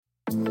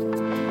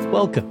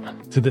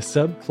Welcome to the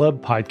Sub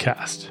Club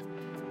Podcast,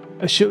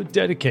 a show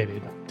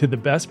dedicated to the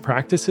best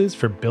practices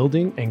for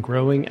building and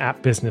growing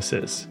app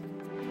businesses.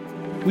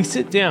 We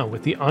sit down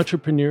with the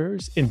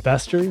entrepreneurs,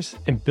 investors,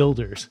 and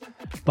builders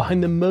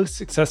behind the most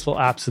successful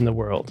apps in the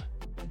world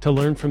to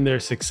learn from their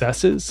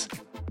successes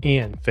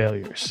and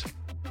failures.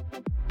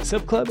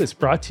 Sub Club is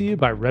brought to you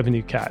by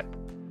RevenueCat.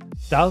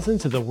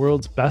 Thousands of the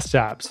world's best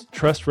apps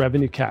trust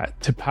RevenueCat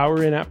to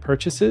power in-app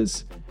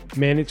purchases,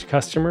 manage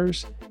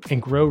customers, and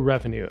grow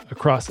revenue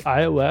across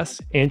iOS,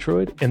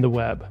 Android, and the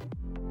web.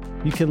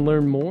 You can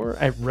learn more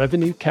at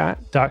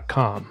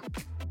RevenueCat.com.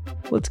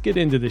 Let's get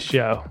into the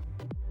show.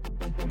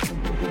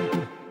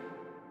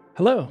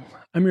 Hello,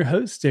 I'm your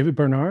host, David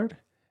Bernard,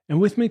 and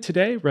with me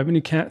today,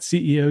 RevenueCat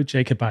CEO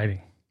Jacob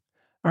Eiting.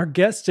 Our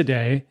guest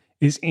today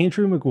is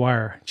Andrew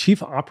McGuire,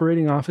 Chief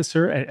Operating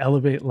Officer at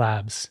Elevate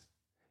Labs.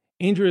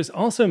 Andrew is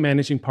also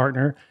managing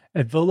partner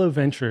at Volo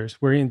Ventures,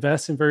 where he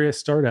invests in various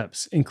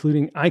startups,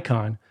 including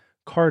Icon,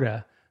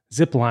 Carta,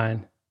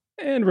 Zipline,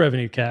 and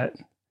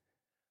RevenueCat.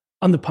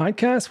 On the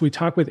podcast, we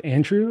talk with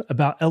Andrew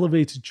about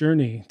Elevate's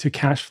journey to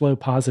cash flow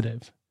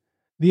positive,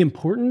 the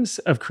importance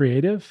of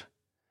creative,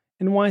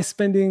 and why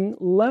spending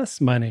less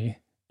money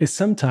is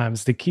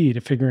sometimes the key to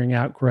figuring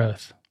out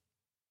growth.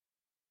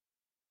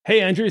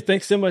 Hey, Andrew,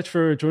 thanks so much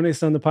for joining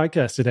us on the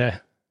podcast today.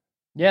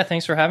 Yeah,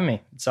 thanks for having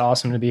me. It's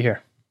awesome to be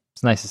here.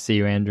 It's nice to see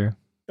you, Andrew.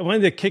 I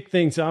wanted to kick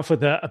things off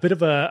with a bit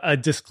of a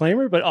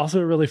disclaimer, but also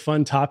a really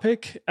fun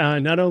topic.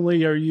 Not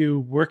only are you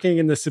working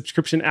in the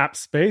subscription app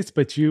space,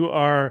 but you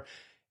are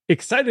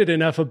excited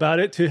enough about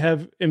it to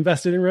have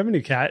invested in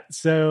RevenueCat.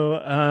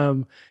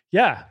 So,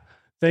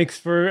 thanks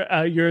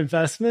for your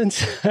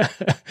investment.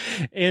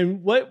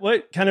 And what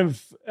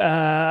about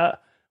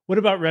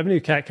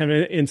RevenueCat kind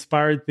of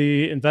inspired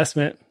the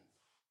investment?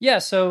 Yeah,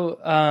 so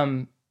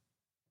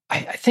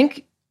I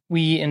think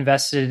we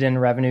invested in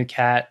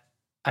RevenueCat.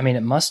 I mean,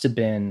 it must have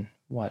been,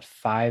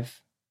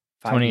 five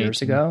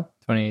years ago?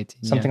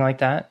 2018. Something like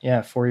that.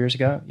 Yeah, 4 years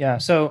ago. Yeah.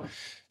 So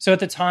at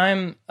the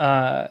time,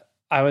 I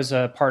was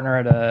a partner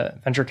at a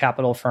venture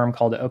capital firm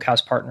called Oak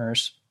House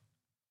Partners.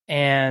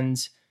 And,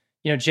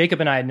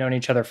 Jacob and I had known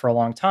each other for a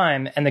long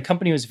time, and the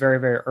company was very,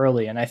 very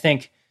early. And I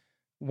think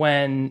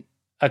when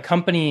a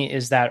company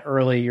is that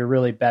early, you're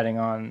really betting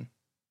on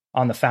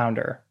the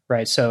founder,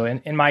 right? So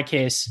in my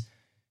case,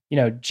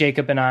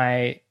 Jacob and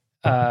I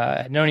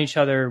had known each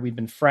other. We'd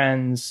been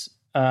friends.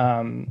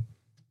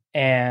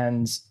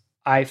 And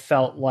I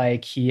felt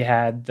like he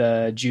had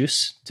the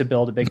juice to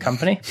build a big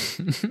company.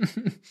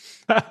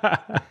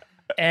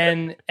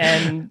 and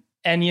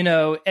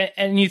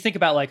you think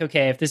about like,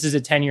 okay, if this is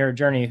a 10-year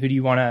journey, who do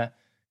you want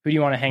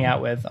to hang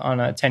out with on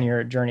a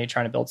 10-year journey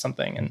trying to build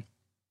something? And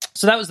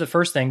so that was the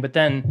first thing. But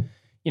then,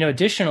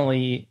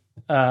 additionally,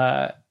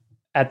 at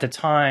the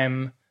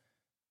time,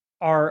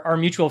 our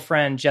mutual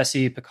friend,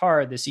 Jesse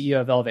Picard, the CEO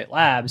of Elevate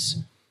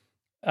Labs,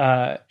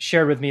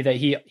 shared with me that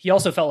he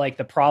also felt like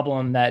the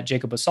problem that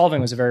Jacob was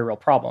solving was a very real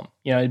problem.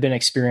 It had been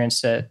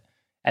experienced at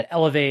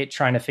Elevate,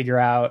 trying to figure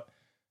out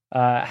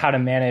how to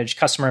manage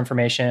customer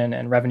information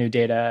and revenue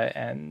data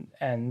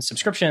and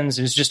subscriptions.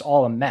 It was just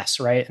all a mess,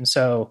 right? And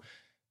so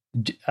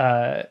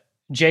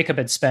Jacob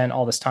had spent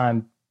all this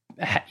time,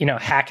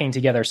 hacking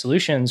together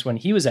solutions when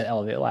he was at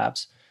Elevate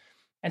Labs.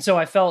 And so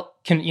I felt,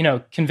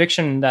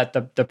 conviction that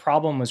the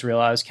problem was real.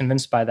 I was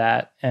convinced by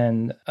that,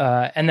 and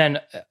then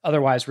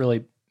otherwise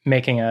really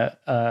making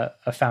a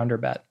founder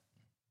bet.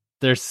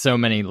 There's so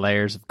many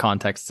layers of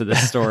context to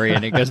this story,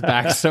 and it goes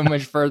back so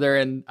much further.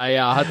 And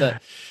I'll have to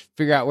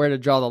figure out where to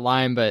draw the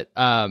line. But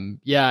it's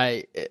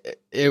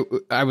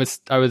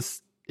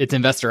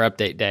Investor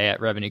Update Day at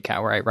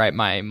RevenueCat, where I write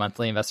my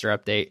monthly investor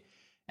update,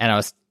 and I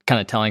was kind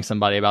of telling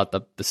somebody about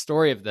the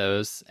story of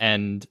those.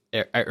 And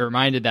it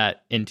reminded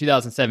that in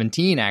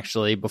 2017,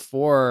 actually,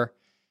 before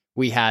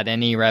we had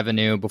any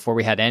revenue, before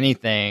we had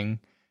anything,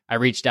 I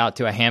reached out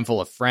to a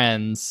handful of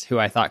friends who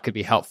I thought could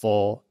be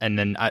helpful. And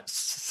then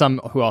some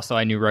who also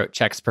I knew wrote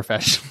checks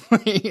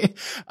professionally.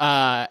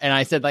 And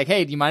I said like,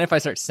 hey, do you mind if I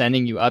start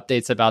sending you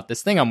updates about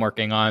this thing I'm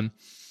working on?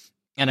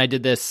 And I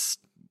did this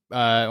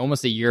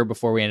almost a year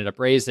before we ended up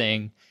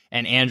raising.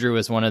 And Andrew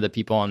was one of the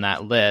people on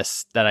that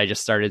list that I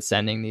just started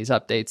sending these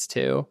updates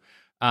to.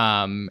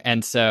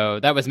 And so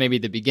that was maybe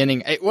the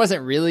beginning. It was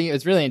really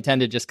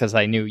intended just because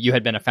I knew you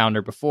had been a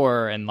founder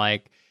before and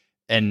we're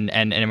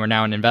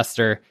now an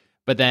investor.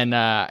 But then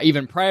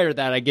even prior to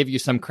that, I give you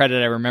some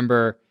credit. I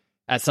remember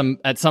at some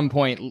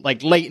point,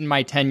 like late in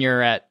my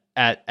tenure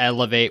at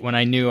Elevate, when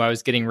I knew I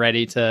was getting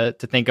ready to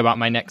think about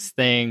my next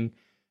thing,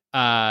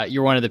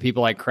 you're one of the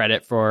people I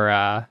credit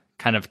for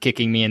kind of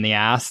kicking me in the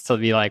ass to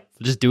be like,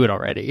 just do it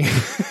already.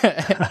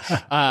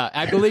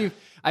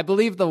 I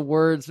believe the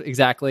words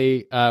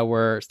exactly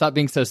were "stop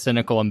being so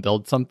cynical and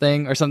build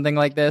something" or something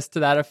like this to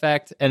that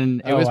effect.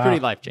 And it was pretty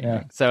life-changing.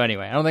 Yeah. So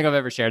anyway, I don't think I've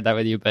ever shared that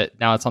with you, but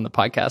now it's on the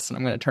podcast and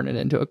I'm going to turn it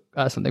into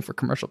something for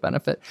commercial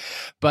benefit.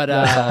 But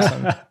that's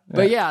awesome.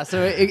 But yeah,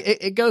 so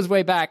it goes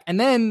way back. And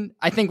then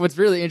I think what's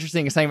really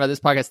interesting is saying about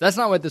this podcast, that's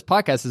not what this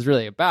podcast is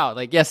really about.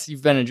 Like, yes,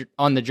 you've been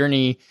on the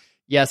journey,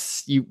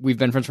 yes, we've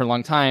been friends for a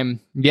long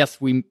time.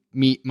 Yes, we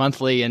meet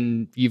monthly,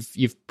 and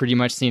you've pretty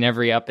much seen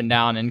every up and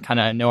down and kind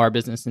of know our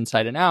business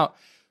inside and out.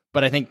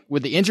 But I think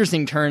what the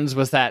interesting turns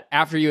was that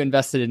after you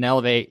invested in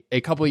Elevate,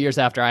 a couple of years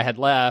after I had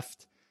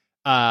left,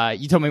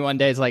 you told me one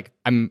day, it's like,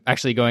 I'm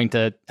actually going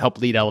to help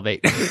lead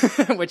Elevate,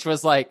 which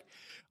was like,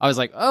 I was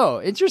like,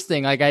 oh,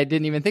 interesting. Like, I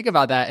didn't even think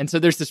about that. And so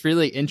there's this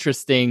really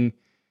interesting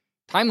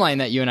timeline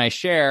that you and I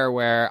share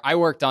where I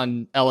worked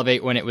on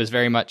Elevate when it was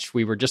very much,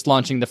 we were just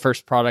launching the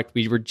first product.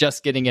 We were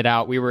just getting it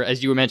out. We were,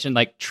 as you mentioned,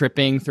 like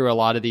tripping through a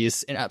lot of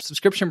these in-app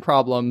subscription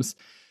problems,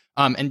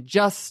 and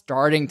just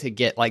starting to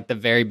get like the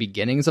very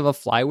beginnings of a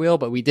flywheel,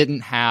 but we didn't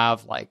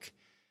have like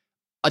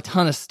a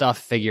ton of stuff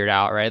figured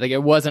out, right? Like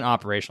it wasn't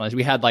operationalized.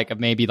 We had like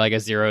maybe like a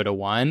 0 to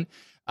 1.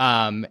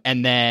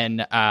 And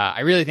then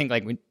I really think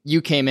like when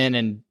you came in,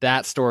 and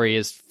that story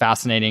is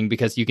fascinating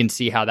because you can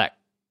see how that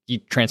you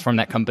transformed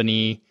that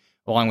company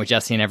along with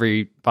Jesse and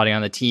everybody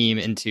on the team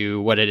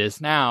into what it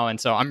is now. And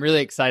so I'm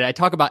really excited. I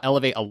talk about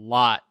Elevate a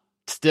lot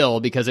still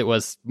because it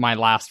was my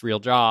last real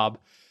job.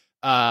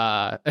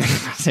 I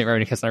say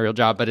revenue cat's not a real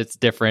job, but it's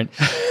different.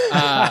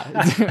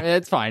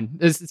 It's fine.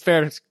 It's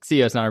fair to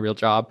see it's not a real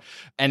job.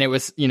 And it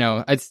was,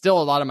 it's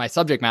still a lot of my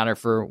subject matter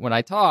for when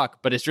I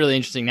talk, but it's really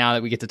interesting now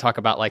that we get to talk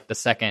about like the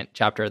second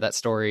chapter of that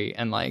story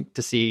and like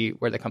to see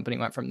where the company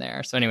went from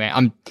there. So anyway,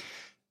 I'm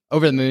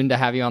over the moon to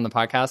have you on the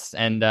podcast.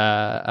 And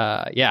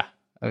yeah,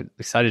 I'm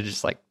excited to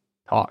just like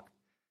talk.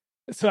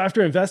 So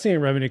after investing in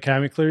Revenue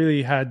Cat, clearly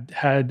you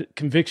had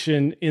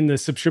conviction in the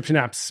subscription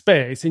app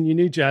space, and you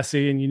knew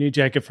Jesse and you knew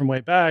Jacob from way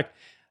back.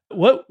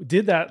 What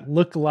did that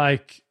look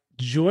like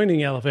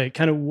joining Elevate?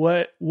 Kind of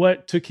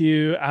what took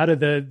you out of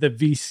the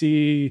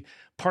VC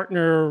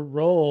partner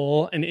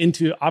role and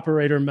into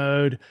operator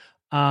mode?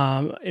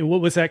 And what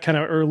was that kind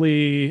of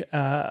early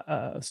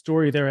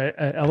story there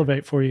at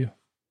Elevate for you?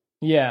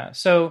 Yeah.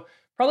 So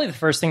probably the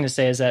first thing to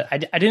say is that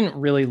I didn't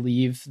really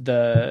leave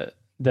the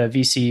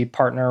VC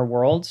partner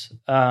world.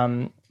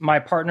 My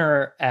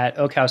partner at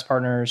Oakhouse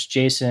Partners,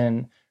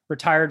 Jason,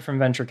 retired from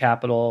venture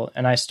capital,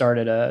 and I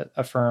started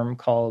a firm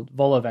called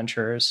Volo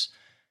Ventures.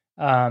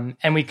 And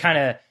it kind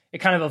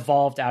of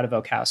evolved out of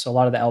Oakhouse. So a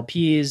lot of the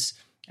LPs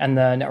and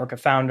the network of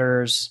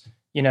founders,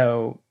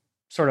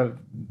 sort of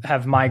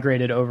have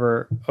migrated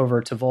over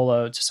to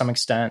Volo to some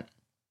extent.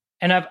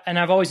 And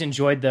I've always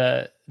enjoyed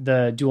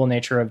the dual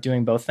nature of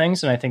doing both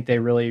things, and I think they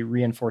really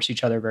reinforce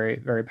each other very,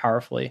 very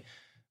powerfully.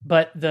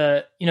 But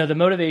the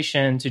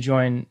motivation to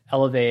join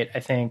Elevate, I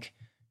think,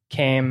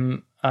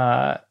 came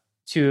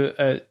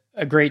to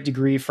a great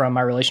degree from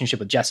my relationship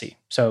with Jesse.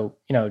 So,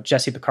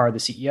 Jesse Picard, the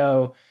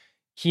CEO,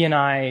 he and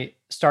I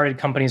started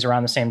companies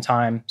around the same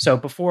time. So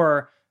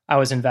before I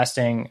was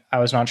investing, I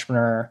was an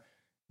entrepreneur.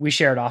 We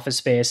shared office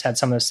space, had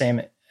some of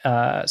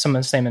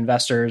the same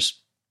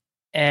investors,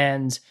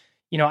 and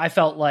I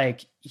felt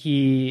like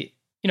he,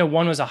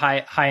 one was a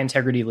high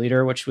integrity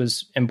leader, which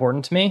was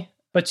important to me.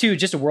 But two,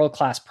 just a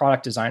world-class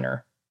product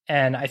designer.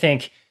 And I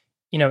think,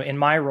 in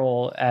my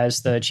role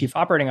as the chief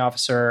operating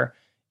officer,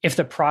 if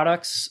the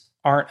products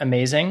aren't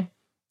amazing,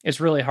 it's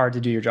really hard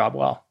to do your job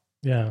well.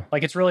 Yeah.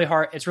 Like it's really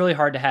hard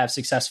to have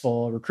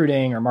successful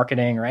recruiting or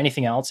marketing or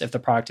anything else if the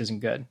product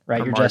isn't good,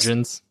 right? Or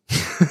margins.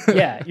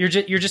 Yeah. You're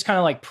just kind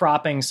of like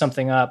propping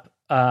something up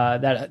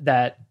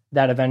that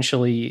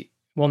eventually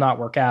will not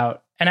work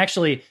out. And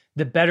actually,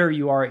 the better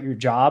you are at your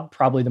job,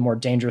 probably the more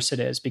dangerous it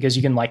is, because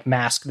you can like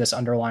mask this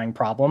underlying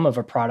problem of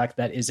a product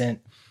that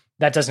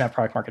doesn't have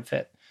product market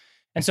fit.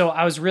 And so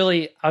I was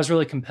really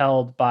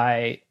compelled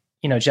by,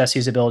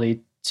 Jesse's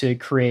ability to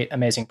create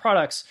amazing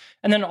products.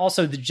 And then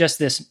also just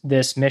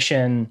this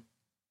mission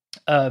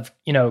of,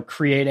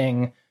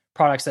 creating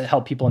products that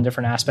help people in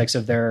different aspects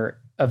of their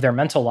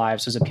mental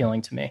lives was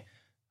appealing to me.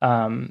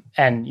 And,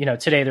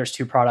 today there's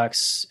two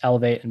products,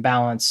 Elevate and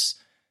Balance.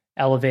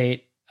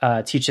 Elevate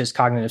teaches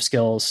cognitive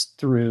skills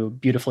through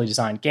beautifully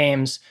designed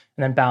games,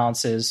 and then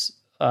Balance is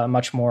a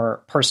much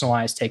more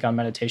personalized take on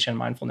meditation and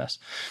mindfulness.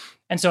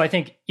 And so I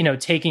think,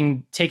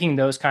 taking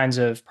those kinds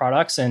of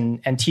products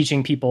and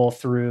teaching people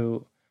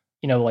through,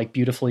 like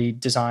beautifully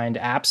designed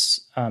apps,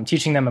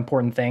 teaching them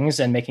important things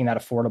and making that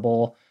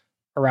affordable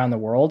around the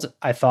world,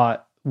 I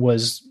thought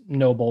was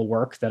noble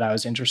work that I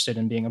was interested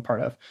in being a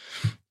part of.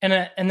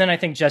 And then I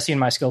think Jesse and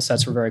my skill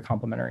sets were very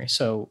complementary.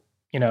 So,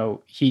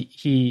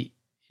 he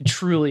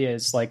truly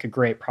is like a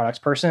great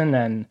product person.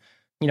 And,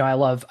 I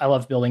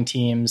love building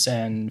teams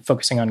and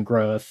focusing on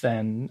growth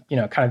and,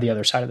 kind of the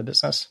other side of the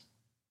business.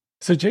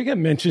 So Jacob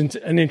mentioned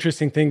an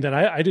interesting thing that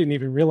I didn't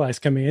even realize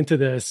coming into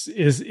this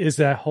is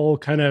that whole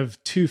kind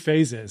of two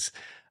phases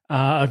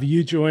of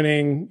you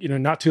joining,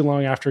 not too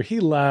long after he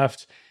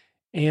left,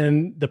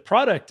 and the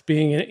product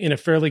being in a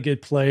fairly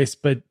good place,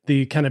 but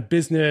the kind of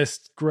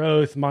business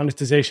growth,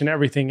 monetization,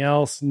 everything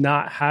else,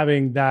 not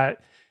having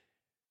that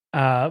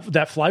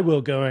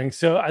flywheel going.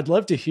 So I'd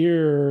love to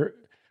hear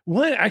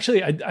what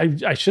actually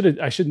I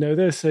should know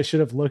this. I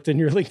should have looked in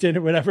your LinkedIn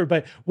or whatever,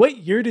 but what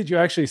year did you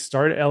actually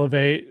start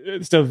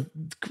Elevate? So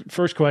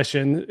first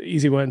question,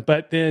 easy one,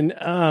 but then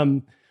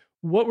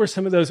what were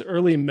some of those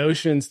early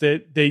motions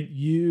that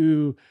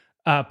you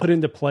put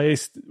into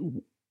place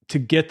to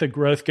get the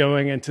growth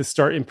going and to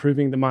start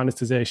improving the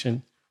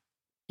monetization?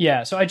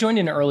 Yeah, so I joined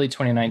in early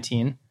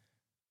 2019.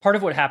 Part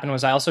of what happened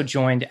was I also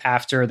joined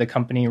after the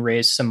company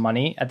raised some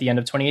money at the end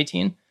of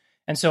 2018.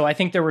 And so I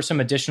think there were some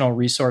additional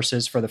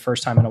resources for the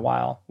first time in a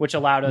while, which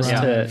allowed us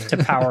to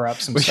power up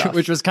some stuff.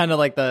 Which was kind of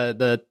like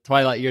the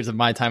twilight years of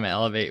my time at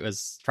Elevate,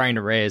 was trying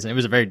to raise. And it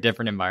was a very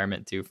different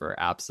environment too for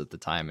apps at the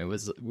time.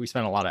 We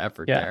spent a lot of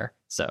effort there.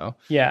 So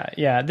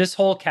yeah. This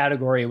whole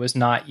category was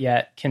not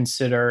yet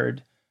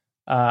considered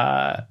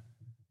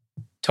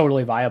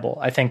totally viable,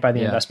 I think, by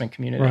the investment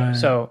community. Right.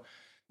 So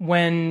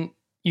when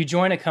you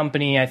join a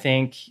company, I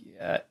think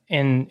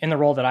in the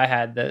role that I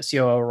had, the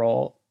COO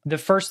role, the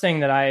first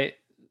thing that I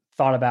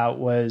thought about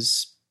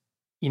was,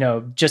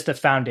 just the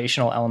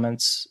foundational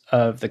elements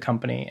of the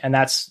company. And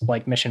that's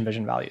like mission,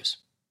 vision, values.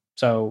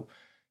 So,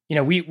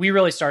 we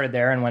really started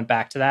there and went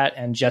back to that.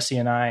 And Jesse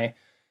and I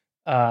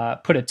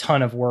put a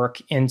ton of work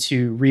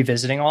into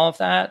revisiting all of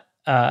that.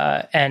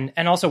 And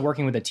also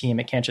working with a team.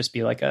 It can't just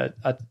be like a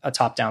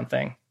top-down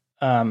thing.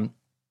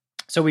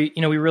 So we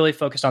really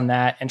focused on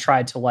that and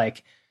tried to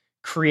like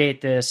create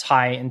this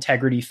high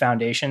integrity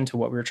foundation to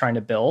what we were trying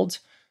to build,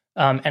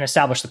 and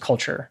establish the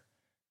culture.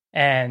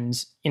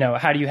 And,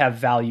 how do you have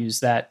values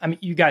that,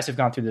 you guys have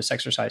gone through this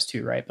exercise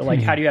too, right? But like,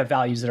 how do you have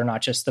values that are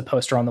not just the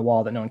poster on the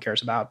wall that no one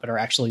cares about, but are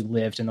actually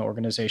lived in the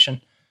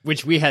organization?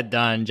 Which we had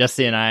done,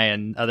 Jesse and I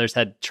and others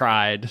had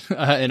tried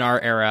in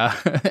our era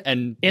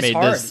and made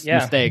those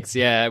mistakes.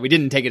 Yeah, we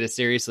didn't take it as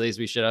seriously as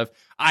we should have.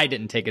 I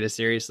didn't take it as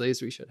seriously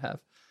as we should have.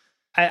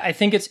 I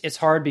think it's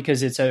hard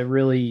because it's a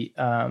really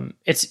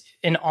it's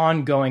an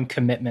ongoing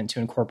commitment to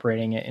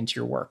incorporating it into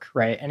your work,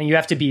 right? And you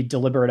have to be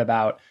deliberate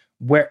about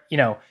where,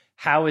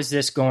 how is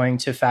this going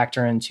to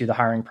factor into the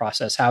hiring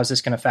process? How is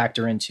this going to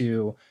factor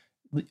into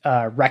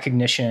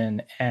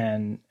recognition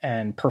and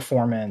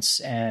performance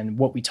and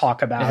what we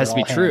talk about? It has to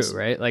be true,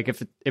 right? Like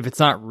if it's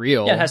not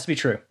real, it has to be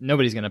true.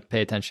 Nobody's going to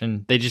pay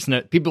attention. They just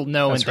know, people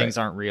know when things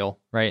aren't real,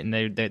 right? And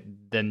they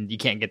then you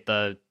can't get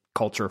the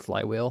culture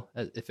flywheel,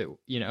 if it,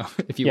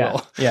 if you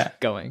will,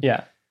 going.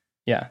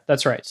 Yeah,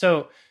 that's right.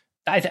 So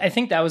I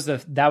think that was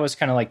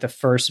kind of like the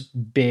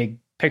first big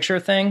picture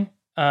thing.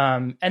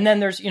 And then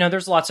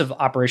there's lots of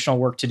operational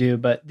work to do,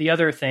 but the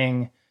other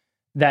thing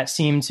that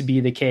seemed to be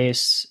the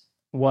case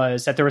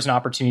was that there was an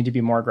opportunity to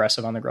be more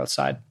aggressive on the growth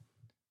side.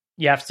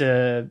 You have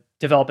to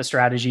develop a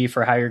strategy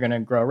for how you're going to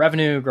grow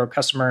revenue, grow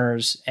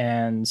customers.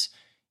 And,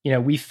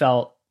 we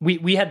felt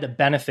we had the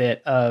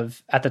benefit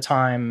of, at the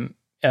time,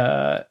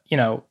 an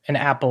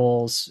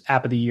Apple's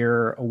App of the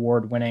Year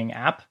award-winning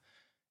app.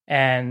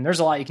 And there's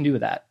a lot you can do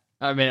with that.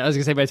 I mean, I was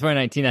going to say by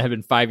 2019, I had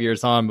been 5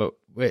 years on, but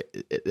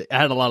it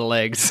had a lot of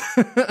legs.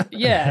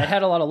 Yeah, it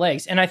had a lot of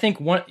legs. And I think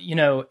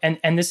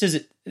and this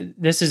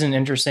is an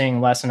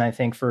interesting lesson, I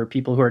think, for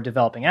people who are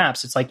developing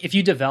apps. It's like, if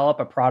you develop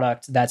a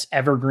product that's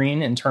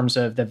evergreen in terms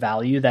of the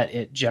value that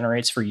it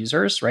generates for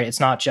users, right? It's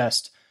not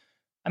just,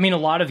 a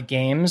lot of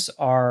games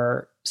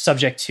are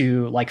subject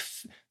to like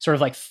sort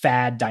of like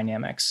fad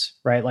dynamics,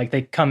 right? Like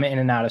they come in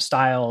and out of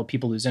style,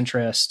 people lose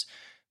interest.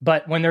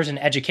 But when there's an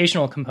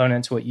educational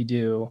component to what you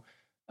do,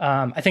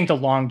 I think the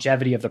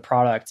longevity of the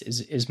product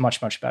is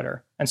much, much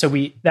better. And so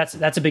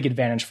that's a big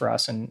advantage for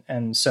us.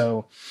 And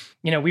so,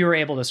 we were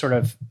able to sort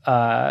of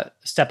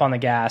step on the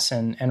gas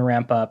and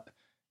ramp up,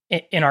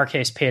 in our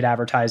case, paid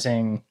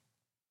advertising,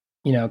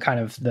 kind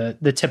of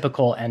the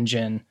typical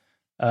engine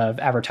of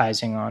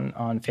advertising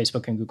on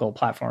Facebook and Google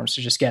platforms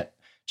to just get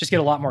a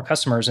lot more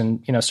customers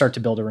and, start to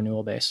build a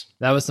renewal base.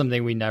 That was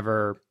something we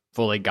never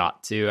fully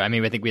got to. I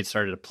think we had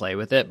started to play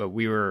with it, but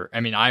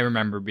I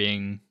remember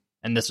being,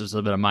 and this was a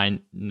little bit of my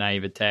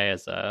naivete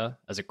as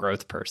a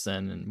growth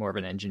person and more of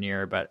an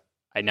engineer, but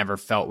I never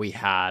felt we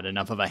had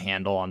enough of a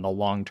handle on the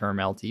long-term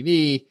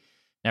LTV.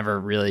 Never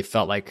really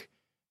felt like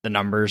the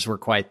numbers were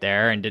quite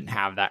there and didn't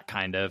have that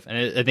kind of,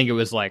 and I think it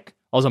was like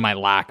also my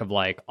lack of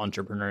like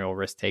entrepreneurial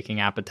risk-taking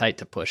appetite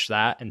to push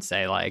that and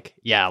say like,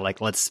 yeah,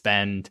 like let's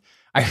spend.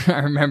 I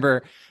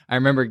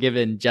remember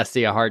giving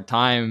Jesse a hard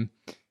time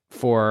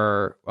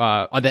for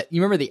that.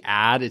 You remember the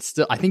ad? It's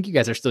still, I think you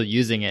guys are still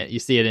using it. You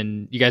see it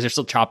you guys are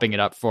still chopping it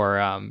up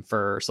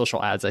for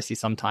social ads. I see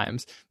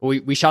sometimes.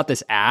 But we shot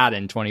this ad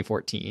in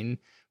 2014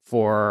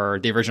 for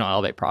the original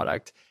Elevate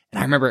product. And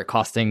I remember it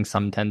costing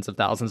some tens of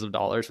thousands of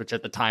dollars, which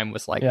at the time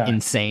was like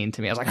insane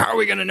to me. I was like, how are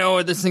we going to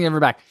know this thing ever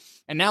back?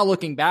 And now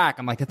looking back,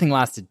 I'm like, that thing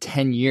lasted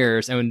 10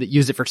 years and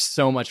used it for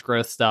so much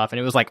growth stuff. And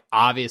it was like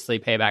obviously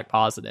payback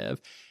positive.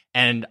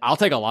 And I'll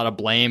take a lot of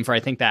blame for, I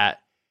think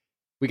that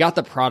we got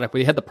the product,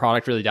 we had the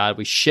product really dialed,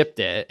 we shipped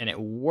it and it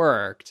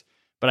worked.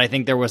 But I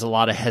think there was a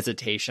lot of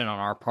hesitation on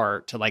our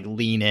part to like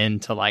lean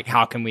into like,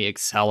 how can we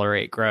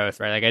accelerate growth,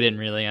 right? Like I didn't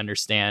really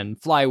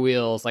understand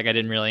flywheels. Like I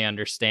didn't really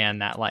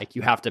understand that like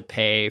you have to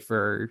pay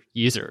for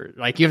users,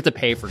 like you have to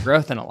pay for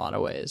growth in a lot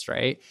of ways,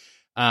 right?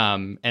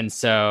 And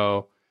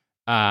so,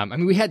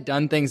 we had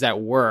done things that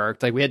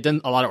worked. Like we had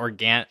done a lot of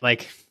organic,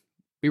 like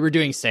we were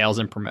doing sales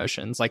and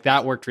promotions. Like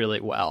that worked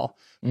really well.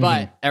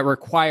 But it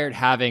required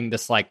having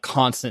this like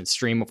constant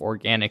stream of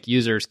organic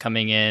users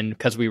coming in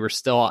because we were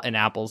still in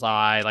Apple's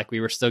eye, like we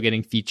were still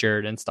getting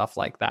featured and stuff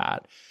like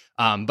that.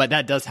 But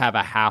that does have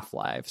a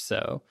half-life.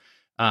 So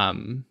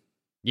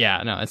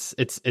yeah, no,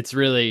 it's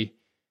really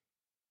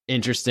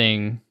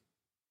interesting.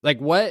 Like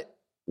what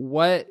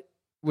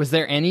was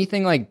there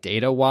anything like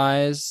data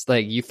wise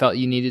like you felt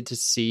you needed to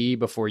see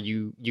before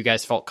you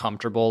guys felt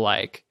comfortable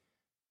like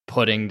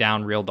putting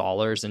down real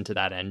dollars into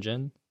that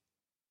engine?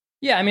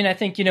 Yeah, I mean, I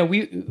think,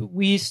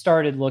 we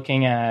started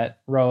looking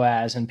at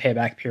ROAS and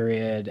payback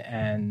period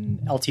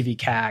and LTV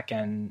CAC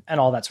and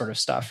all that sort of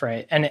stuff,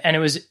 right? And it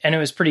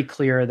was pretty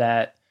clear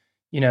that,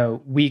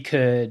 we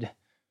could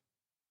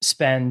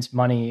spend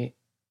money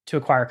to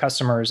acquire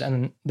customers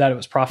and that it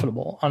was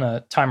profitable on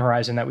a time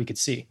horizon that we could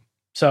see.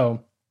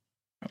 So,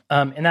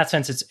 in that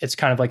sense, it's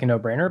kind of like a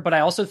no-brainer. But I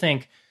also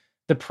think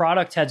the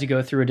product had to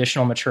go through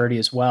additional maturity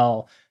as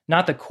well,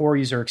 not the core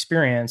user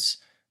experience,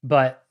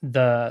 but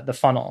the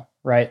funnel,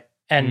 right?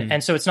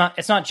 And so it's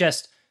not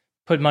just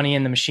put money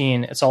in the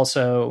machine. It's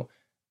also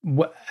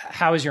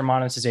how is your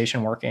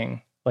monetization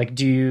working? Like,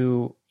 do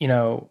you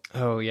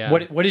oh yeah,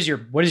 what is your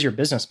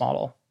business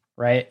model,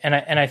 right? And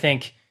I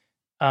think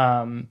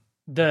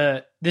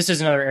this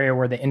is another area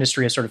where the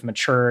industry has sort of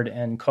matured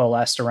and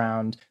coalesced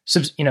around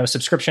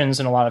subscriptions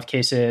in a lot of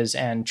cases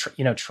and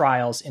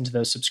trials into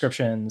those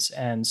subscriptions.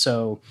 And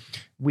so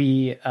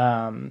we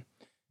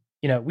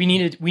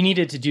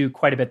needed to do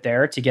quite a bit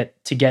there to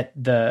get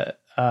the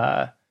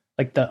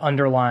the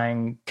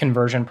underlying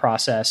conversion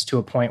process to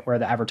a point where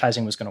the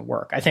advertising was going to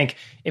work. I think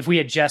if we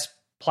had just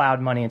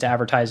plowed money into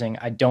advertising,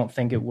 I don't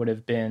think it would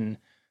have been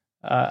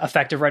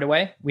effective right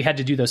away. We had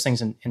to do those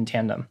things in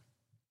tandem.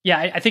 Yeah,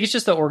 I think it's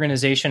just the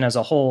organization as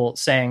a whole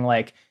saying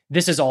like,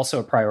 this is also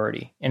a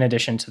priority in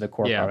addition to the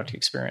core product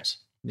experience.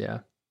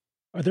 Yeah.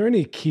 Are there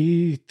any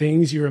key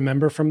things you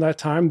remember from that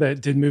time that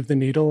did move the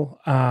needle?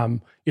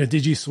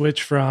 Did you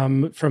switch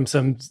from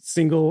some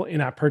single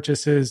in-app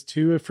purchases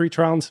to a free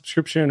trial and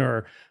subscription,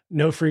 or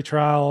no free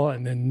trial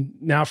and then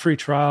now free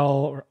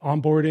trial, or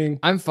onboarding?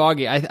 I'm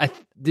foggy. I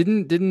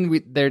didn't we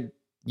there.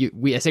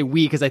 I say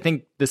we because I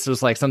think this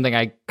was like something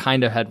I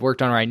kind of had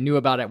worked on, or I knew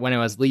about it when I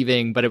was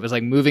leaving, but it was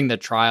like moving the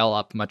trial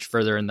up much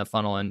further in the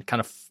funnel and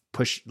kind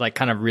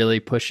of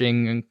really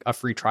pushing a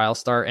free trial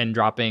start and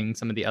dropping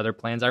some of the other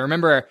plans. I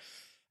remember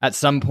at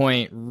some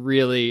point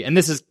really, and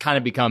this has kind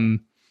of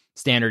become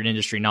standard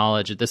industry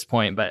knowledge at this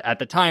point, but at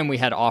the time we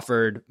had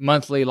offered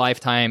monthly,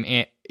 lifetime,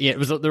 and there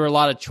were a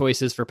lot of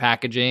choices for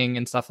packaging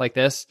and stuff like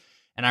this.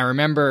 And I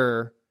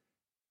remember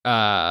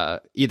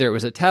either it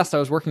was a test I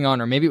was working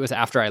on, or maybe it was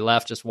after I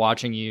left, just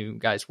watching you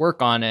guys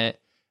work on it.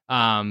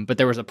 But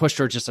there was a push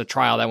towards just a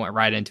trial that went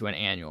right into an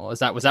annual. Was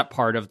that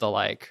part of the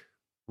like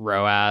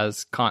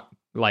ROAS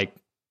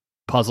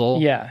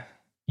puzzle? Yeah,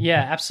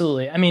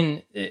 absolutely. I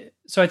mean,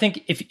 so I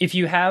think if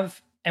you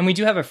have, and we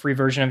do have a free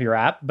version of your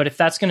app, but if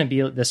that's going to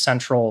be the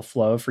central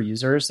flow for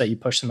users that you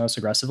push the most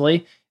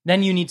aggressively,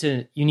 then you need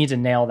to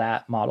nail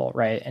that model,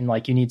 right? And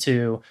like you need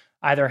to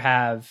either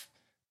have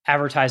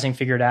advertising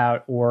figured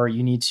out, or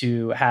you need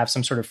to have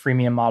some sort of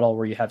freemium model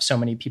where you have so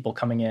many people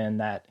coming in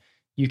that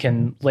you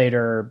can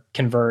later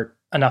convert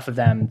enough of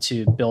them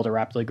to build a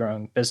rapidly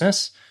growing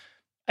business.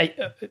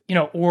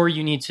 Or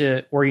you need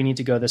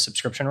to go the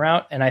subscription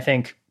route. And I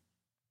think,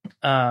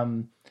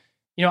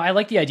 I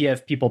like the idea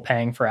of people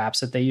paying for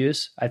apps that they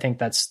use. I think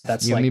that's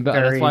that's very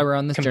why we're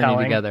on this compelling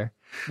journey together.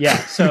 Yeah.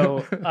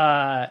 So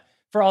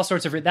for all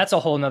sorts of that's a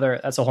whole nother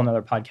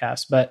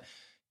podcast. But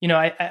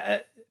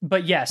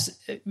but yes,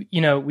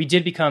 we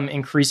did become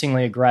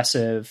increasingly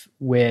aggressive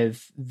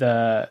with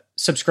the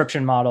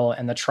subscription model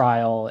and the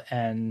trial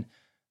and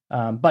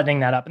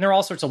buttoning that up. And there are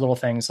all sorts of little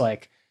things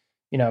like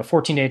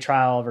 14-day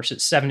trial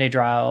versus 7-day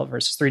trial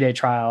versus 3-day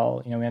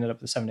trial. We ended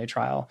up with a 7-day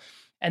trial,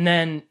 and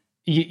then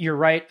you're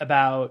right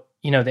about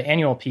the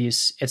annual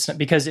piece. It's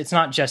because it's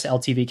not just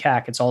LTV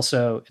CAC. It's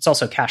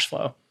also cash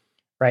flow,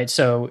 right?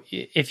 So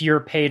if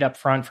you're paid up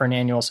front for an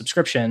annual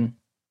subscription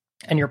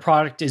and your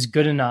product is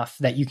good enough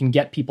that you can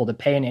get people to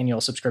pay an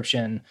annual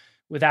subscription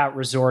without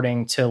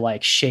resorting to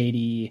like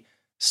shady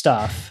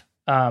stuff,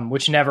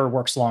 which never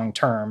works long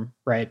term,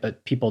 right?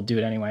 But people do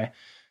it anyway.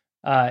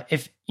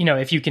 If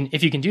you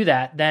can do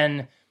that,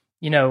 then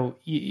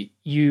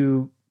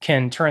you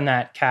can turn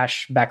that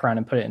cash back around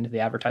and put it into the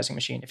advertising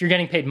machine. If you're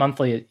getting paid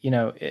monthly,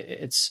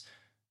 it's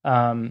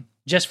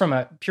just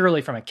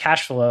purely from a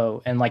cash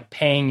flow and like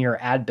paying your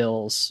ad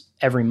bills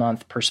every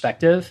month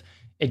perspective,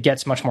 it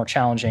gets much more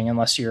challenging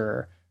unless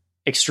you're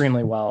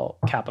extremely well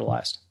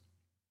capitalized.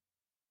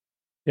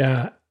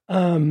 Yeah.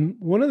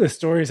 One of the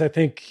stories I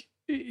think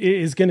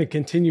is going to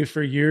continue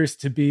for years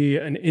to be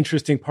an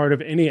interesting part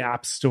of any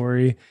app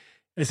story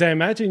is I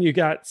imagine you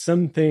got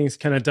some things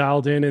kind of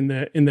dialed in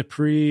the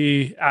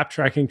pre-app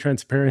tracking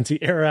transparency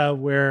era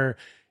where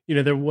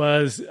there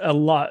was a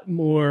lot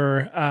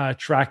more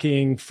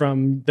tracking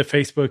from the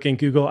Facebook and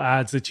Google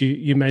ads that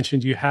you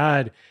mentioned you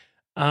had.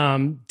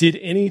 Did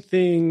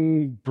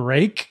anything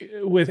break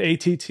with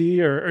ATT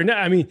or no?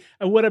 I mean,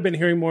 what I've been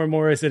hearing more and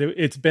more is that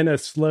it's been a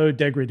slow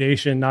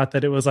degradation, not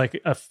that it was like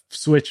a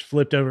switch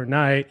flipped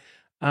overnight.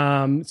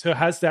 So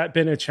has that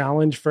been a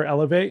challenge for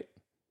Elevate?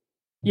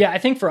 Yeah, I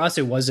think for us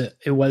it was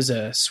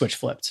a switch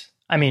flipped.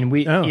 I mean,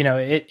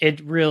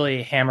 it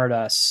really hammered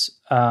us,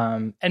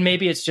 and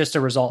maybe it's just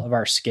a result of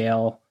our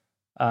scale.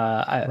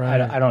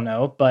 I don't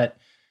know, but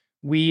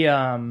we,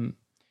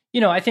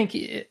 I think,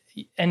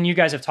 and you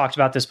guys have talked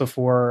about this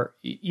before.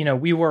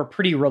 We were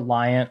pretty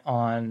reliant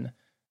on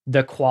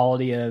the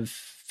quality of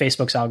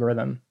Facebook's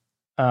algorithm,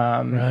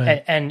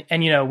 and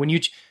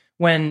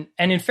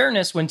in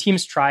fairness, when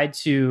teams tried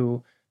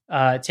to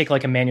take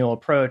like a manual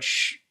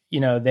approach,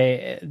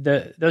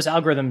 those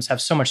algorithms have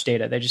so much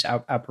data, they just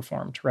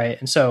outperformed, right?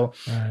 And so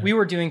we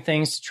were doing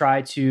things to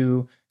try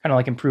to kind of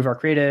like improve our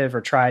creative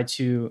or try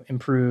to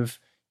improve,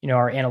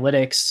 our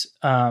analytics.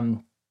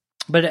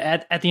 But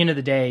at the end of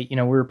the day, we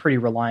were pretty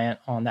reliant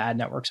on the ad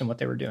networks and what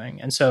they were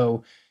doing. And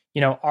so,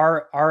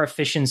 our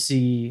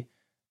efficiency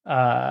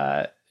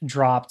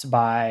dropped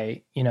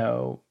by,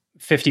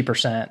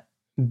 50%,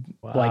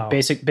 like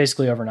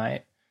basically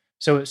overnight.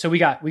 So we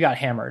got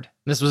hammered.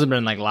 This was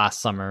been like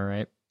last summer,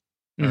 right?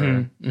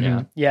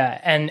 Yeah.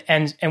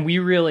 And we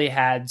really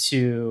had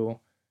to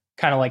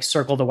kind of like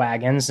circle the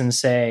wagons and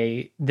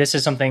say, this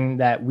is something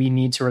that we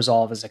need to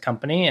resolve as a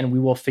company, and we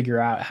will figure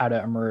out how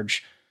to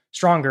emerge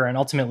stronger. And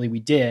ultimately we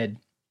did,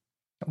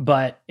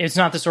 but it's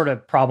not the sort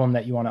of problem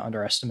that you want to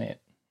underestimate.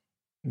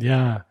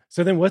 Yeah.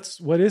 So then what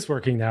is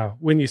working now?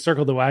 When you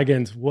circle the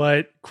wagons,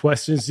 what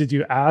questions did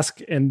you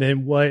ask? And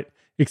then what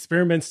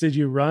experiments did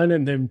you run?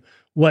 And then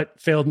what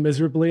failed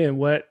miserably and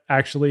what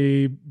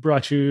actually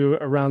brought you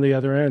around the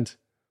other end?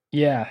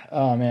 Yeah.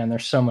 Oh man,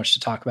 there's so much to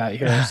talk about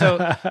here. So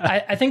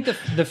I think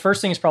the first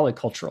thing is probably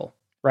cultural,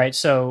 right?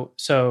 So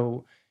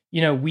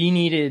we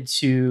needed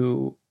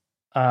to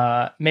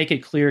make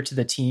it clear to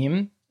the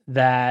team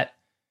that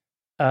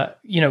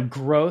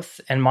growth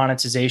and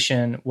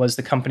monetization was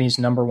the company's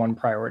number one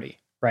priority,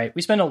 right?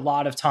 We spend a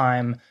lot of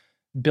time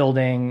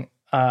building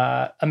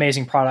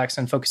amazing products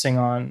and focusing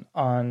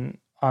on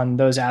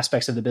those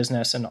aspects of the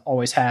business, and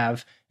always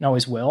have and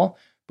always will.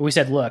 But we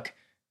said, look,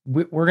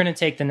 we're going to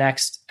take the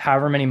next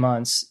however many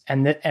months,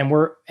 and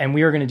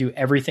we are going to do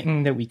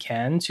everything that we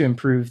can to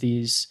improve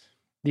these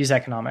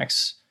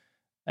economics.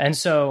 And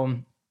so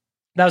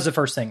that was the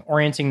first thing,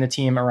 orienting the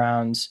team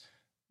around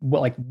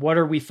what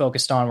are we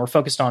focused on? We're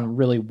focused on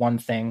really one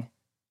thing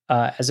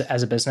as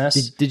a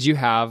business. Did you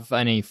have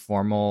any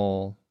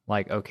formal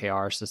like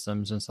OKR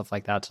systems and stuff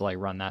like that to like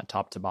run that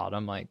top to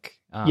bottom?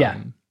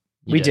 Yeah,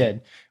 we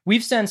did.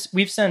 We've since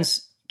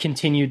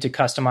continued to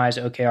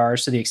customize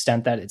OKRs to the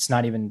extent that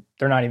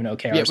they're not even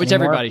OKRs. Yeah, which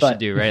everybody should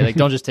do, right? Like,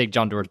 don't just take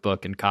John Doerr's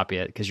book and copy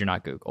it because you're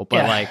not Google.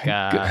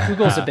 But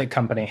Google's a big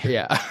company.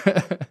 Yeah.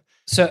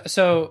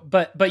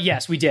 But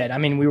yes, we did. I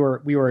mean, we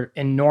were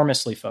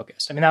enormously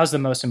focused. I mean, that was the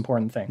most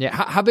important thing. Yeah.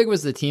 How big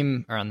was the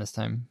team around this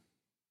time?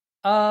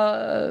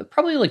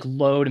 Probably like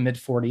low to mid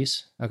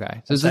 40s.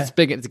 Okay. So it's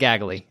big. It's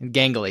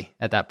gangly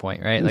at that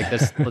point, right? Like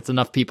that's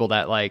enough people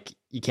that like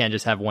you can't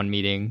just have one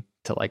meeting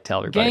to like tell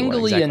everybody.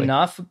 Gangly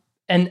enough.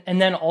 And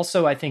then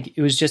also I think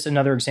it was just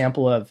another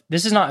example of,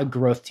 this is not a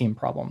growth team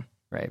problem,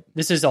 right?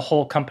 This is a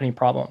whole company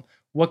problem.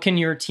 What can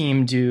your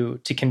team do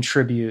to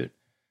contribute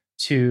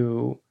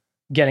to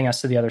getting us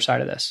to the other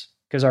side of this?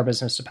 Because our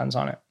business depends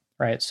on it,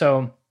 right?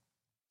 So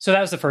that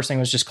was the first thing,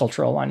 was just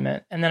cultural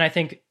alignment. And then I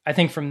think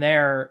from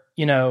there,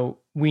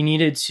 we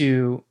needed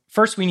to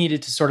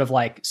sort of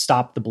like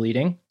stop the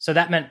bleeding. So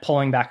that meant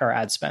pulling back our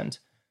ad spend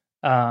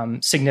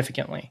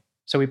significantly.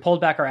 So we pulled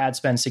back our ad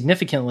spend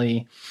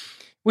significantly,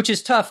 which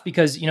is tough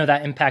because,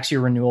 that impacts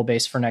your renewal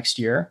base for next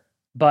year.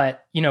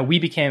 But, we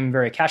became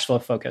very cash flow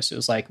focused. It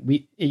was like,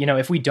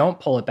 if we don't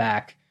pull it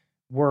back,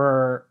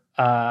 we're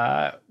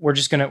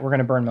going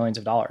to burn millions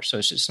of dollars. So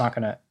it's just not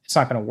going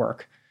to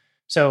work.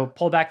 So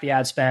pull back the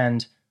ad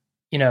spend.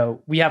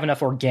 We have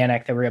enough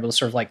organic that we're able to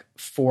sort of like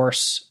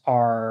force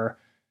our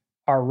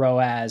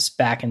ROAS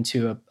back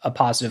into a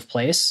positive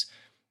place.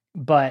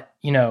 But,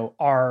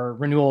 our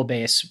renewal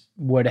base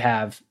would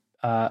have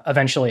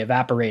eventually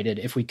evaporated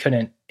if we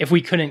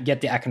couldn't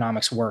get the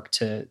economics work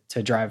to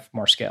drive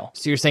more scale.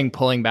 So you're saying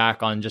pulling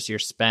back on just your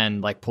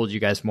spend like pulled you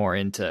guys more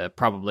into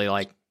probably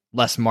like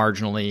less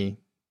marginally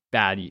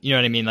bad. You know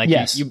what I mean? Like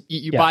yes.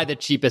 you buy the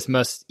cheapest,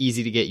 most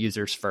easy to get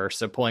users first.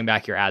 So pulling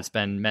back your ad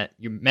spend meant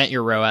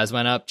your ROAS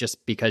went up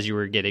just because you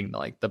were getting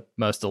like the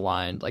most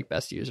aligned, like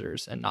best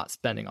users and not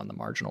spending on the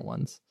marginal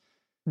ones.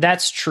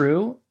 That's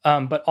true.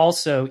 But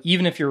also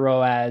even if your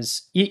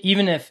ROAS,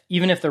 even if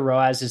the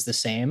ROAS is the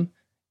same,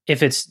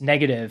 if it's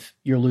negative,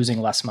 you're losing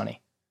less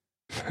money.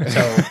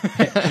 So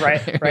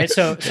right.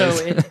 So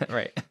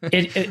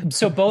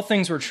so both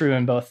things were true,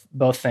 and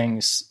both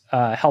things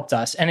helped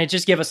us, and it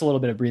just gave us a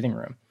little bit of breathing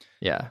room.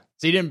 Yeah.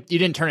 So you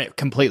didn't turn it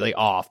completely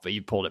off, but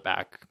you pulled it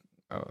back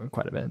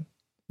quite a bit.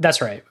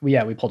 That's right. We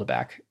pulled it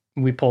back.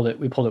 We pulled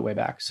it way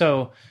back.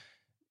 So,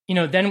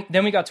 then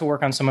we got to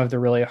work on some of the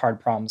really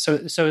hard problems.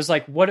 So it's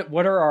like, what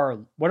are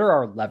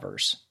our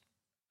levers?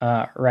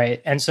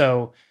 right? And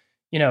so,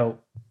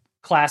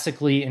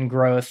 classically in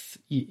growth,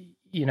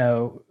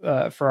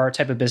 for our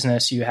type of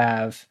business, you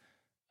have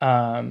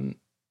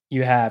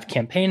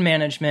campaign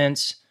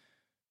management,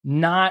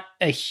 not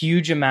a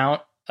huge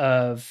amount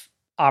of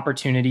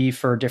opportunity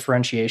for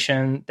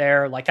differentiation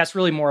there. Like that's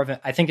really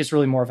I think it's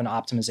really more of an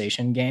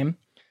optimization game.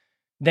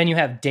 Then you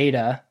have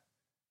data,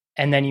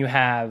 and then you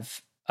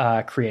have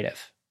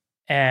creative.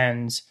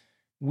 And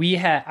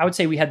I would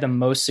say we had the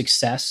most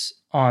success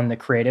on the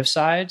creative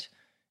side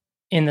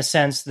in the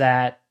sense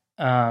that,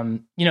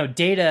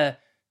 data,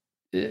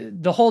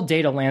 the whole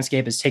data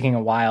landscape is taking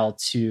a while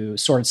to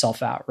sort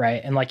itself out,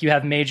 right? And like you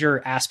have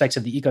major aspects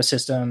of the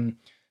ecosystem,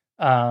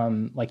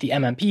 like the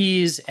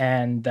MMPs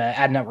and the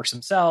ad networks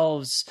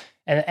themselves,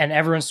 and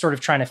everyone's sort of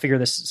trying to figure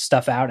this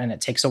stuff out, and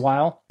it takes a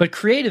while. But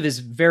creative is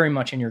very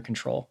much in your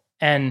control.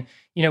 And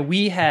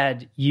we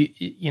had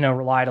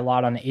relied a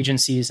lot on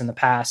agencies in the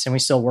past, and we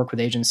still work with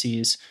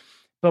agencies.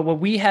 But what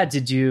we had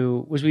to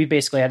do was we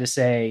basically had to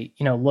say,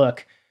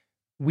 look,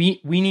 we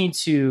need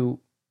to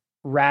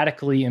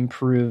radically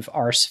improve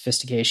our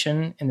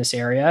sophistication in this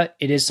area.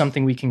 It is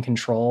something we can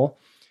control.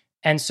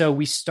 And so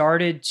we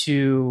started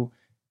to,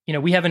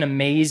 we have an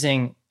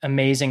amazing,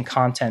 amazing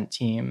content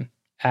team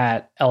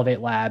at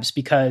Elevate Labs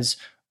because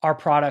our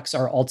products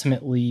are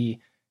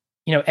ultimately,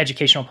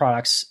 educational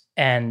products,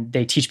 and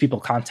they teach people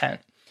content.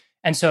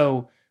 And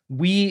so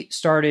we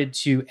started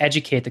to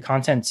educate the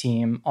content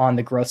team on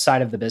the growth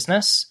side of the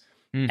business.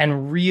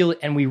 And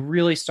we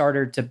really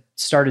started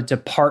to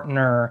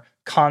partner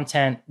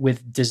content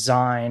with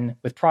design,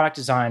 with product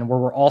design, where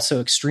we're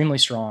also extremely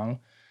strong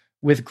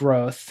with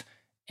growth,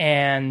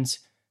 and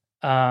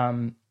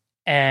try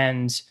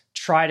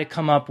to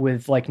come up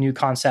with like new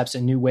concepts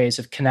and new ways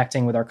of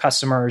connecting with our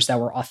customers that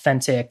were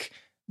authentic,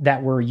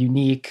 that were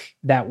unique,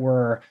 that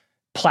were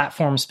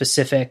platform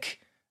specific.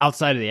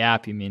 Outside of the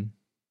app, you mean?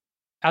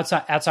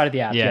 Outside of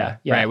the app, yeah.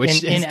 Right.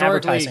 Which in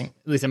advertising,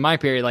 at least in my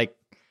period, like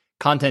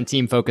content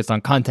team focused on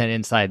content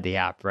inside the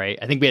app, right?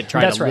 I think we had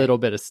tried little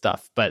bit of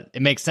stuff, but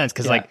it makes sense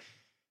because like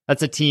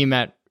that's a team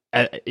at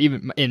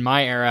even in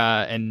my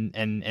era and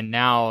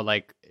now,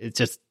 like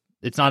it's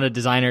not a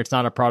designer, it's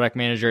not a product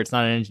manager, it's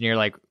not an engineer.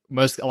 Like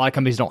a lot of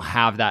companies don't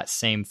have that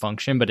same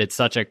function, but it's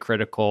such a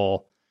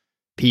critical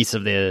piece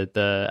of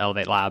the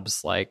Elevate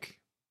Labs like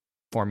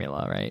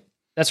formula, right?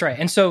 That's right.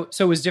 And so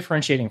it was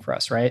differentiating for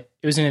us, right?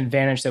 It was an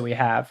advantage that we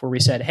have where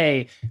we said,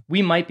 hey,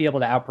 we might be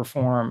able to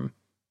outperform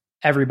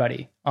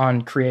everybody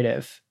on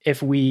creative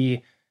if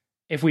we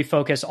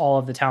focus all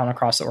of the talent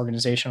across the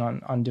organization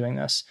on doing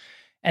this.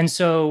 And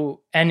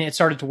it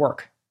started to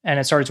work, and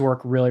it started to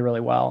work really, really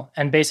well.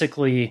 And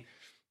basically,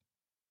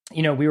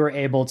 we were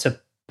able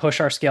to push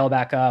our scale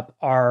back up.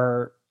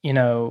 Our,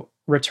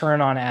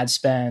 return on ad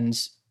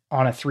spend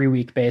on a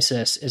 3-week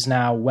basis is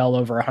now well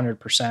over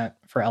 100%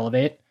 for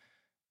Elevate.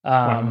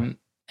 Wow.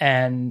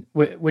 And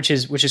which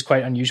is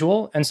quite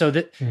unusual. And so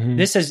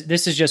this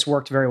has just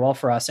worked very well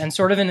for us. And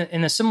sort of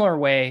in a similar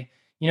way,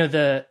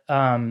 the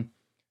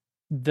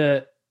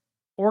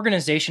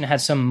organization had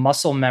some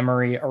muscle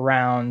memory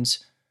around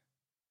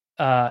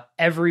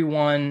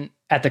everyone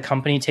at the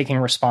company taking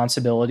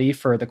responsibility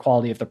for the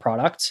quality of the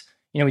product.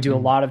 We do a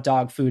lot of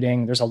dog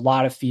fooding. There's a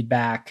lot of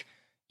feedback.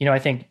 I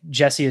think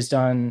Jesse has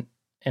done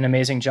an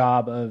amazing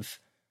job of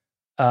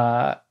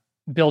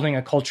building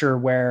a culture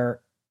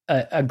where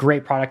a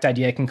great product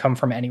idea can come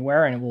from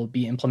anywhere and it will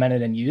be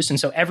implemented and used. And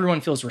so everyone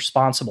feels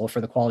responsible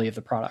for the quality of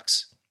the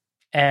products.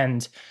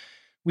 And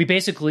we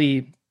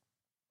basically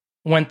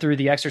went through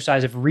the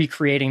exercise of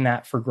recreating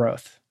that for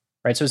growth,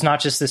 right? So it's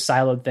not just this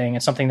siloed thing.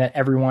 It's something that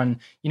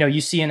everyone,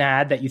 you see an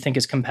ad that you think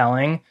is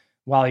compelling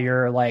while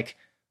you're like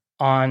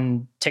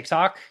on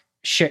TikTok,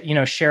 share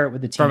it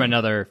with the team from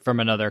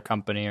another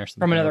company or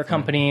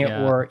something.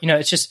 Or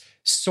it's just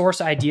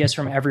source ideas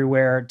from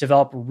everywhere,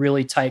 develop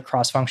really tight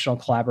cross-functional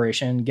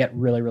collaboration, get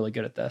really, really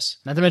good at this.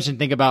 Not to mention,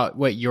 think about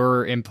what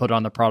your input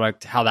on the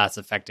product, how that's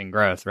affecting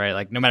growth, right?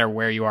 Like no matter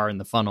where you are in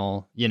the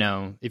funnel,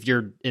 if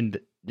you're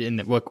in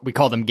what we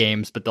call them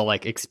games, but they'll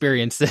like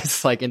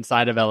experiences like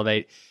inside of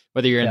Elevate,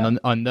 whether you're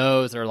on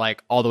those or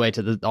like all the way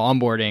to the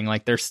onboarding,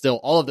 like there's still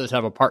all of those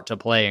have a part to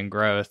play in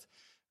growth.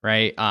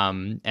 Right.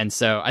 And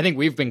so I think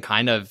we've been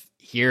kind of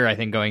here, I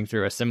think, going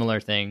through a similar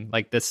thing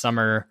like this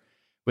summer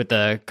with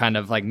the kind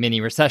of like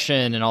mini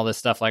recession and all this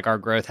stuff. Like our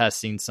growth has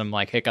seen some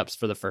like hiccups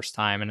for the first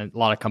time. And a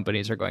lot of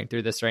companies are going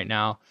through this right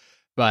now.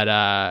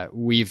 But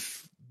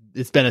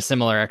it's been a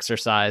similar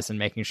exercise in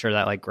making sure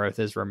that like growth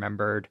is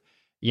remembered,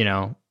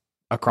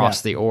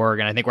 across the org.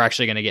 And I think we're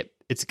actually going to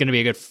it's going to be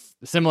a good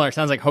similar,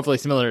 sounds like hopefully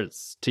similar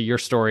to your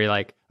story,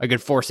 like a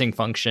good forcing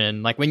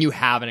function. Like when you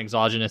have an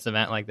exogenous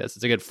event like this,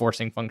 it's a good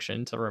forcing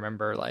function to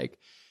remember, like,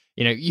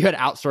 you had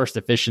outsourced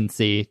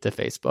efficiency to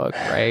Facebook,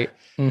 right?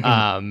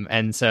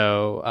 And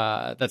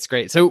so that's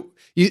great. So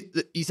you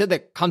said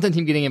that content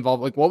team getting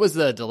involved, like what was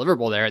the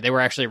deliverable there? They were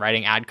actually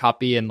writing ad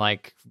copy and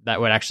like that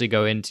would actually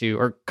go into,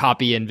 or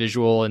copy and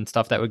visual and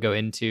stuff that would go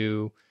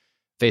into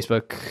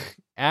Facebook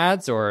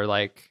ads, or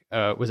like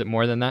was it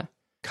more than that?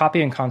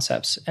 Copy and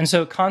concepts. And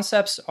so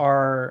concepts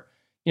are,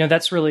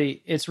 it's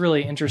really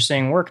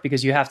interesting work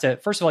because you have to,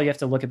 first of all, you have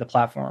to look at the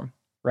platform,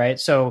 right?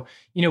 So,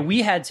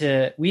 we had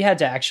to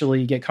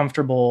actually get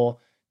comfortable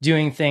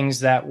doing things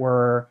that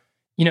were,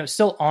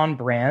 still on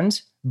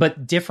brand,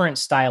 but different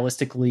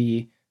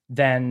stylistically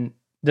than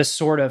the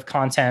sort of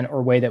content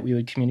or way that we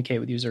would communicate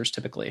with users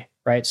typically,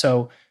 right?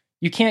 So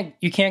you can't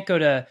go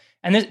to,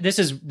 and this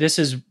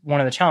is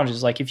one of the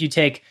challenges. Like if you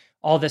take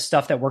all this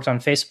stuff that worked on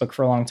Facebook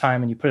for a long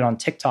time and you put it on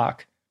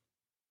TikTok,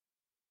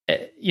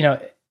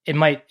 it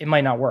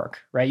might not work,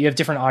 right? You have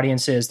different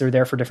audiences; they're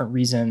there for different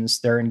reasons.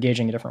 They're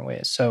engaging in different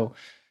ways. So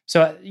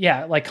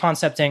yeah, like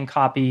concepting,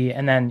 copy,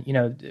 and then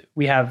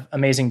we have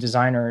amazing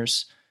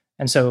designers,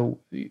 and so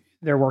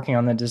they're working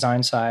on the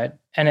design side,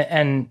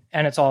 and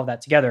it's all of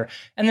that together.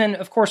 And then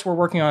of course we're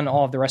working on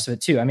all of the rest of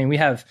it too. I mean, we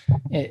have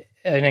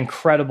an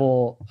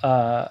incredible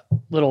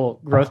little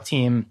growth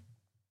team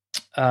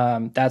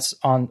that's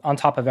on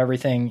top of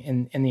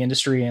everything in the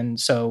industry, and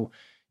so.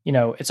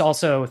 It's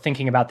also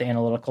thinking about the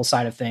analytical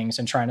side of things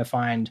and trying to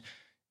find,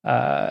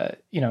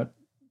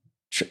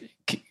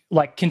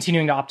 like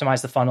continuing to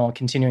optimize the funnel and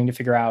continuing to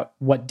figure out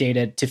what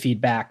data to feed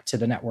back to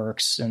the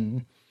networks.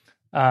 And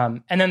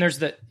then there's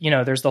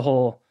the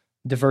whole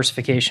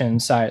diversification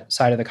side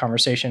of the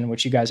conversation,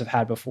 which you guys have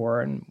had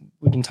before. And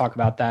we can talk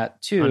about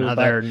that too. On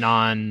other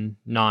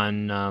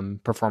non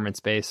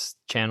performance based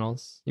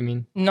channels, you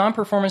mean?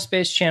 Non-performance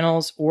based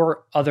channels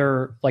or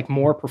other like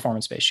more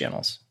performance based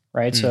channels.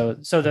 Right. So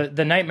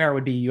the nightmare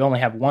would be you only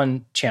have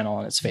one channel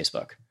and it's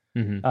Facebook.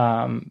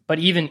 Mm-hmm. But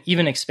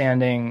even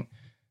expanding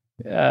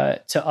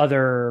to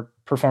other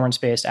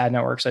performance-based ad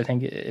networks, I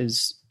think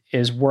is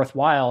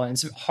worthwhile. And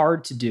it's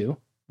hard to do,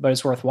 but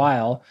it's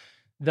worthwhile.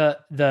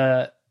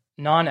 The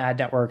non-ad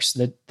networks,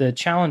 the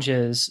challenge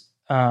is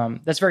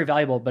that's very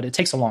valuable, but it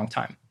takes a long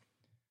time.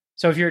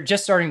 So if you're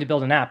just starting to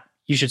build an app,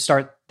 you should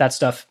start that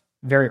stuff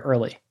very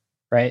early,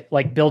 right?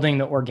 Like building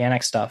the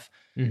organic stuff.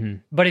 Mm-hmm.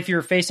 But if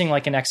you're facing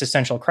like an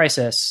existential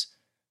crisis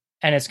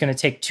and it's going to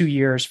take 2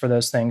 years for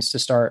those things to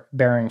start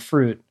bearing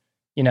fruit,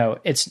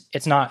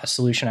 it's not a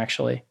solution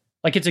actually.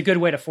 Like it's a good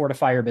way to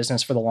fortify your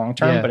business for the long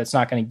term, but it's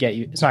not going to get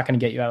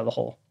you out of the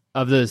hole.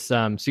 Of those,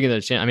 speaking of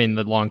those,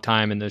 the long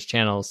time in those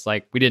channels,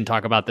 like we didn't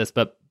talk about this,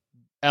 but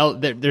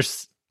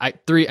there's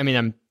three. I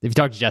mean, if you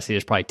talk to Jesse,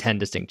 there's probably 10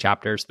 distinct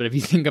chapters. But if you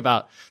think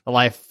about the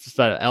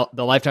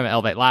lifetime of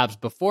Elevate Labs,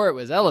 before it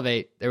was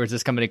Elevate, there was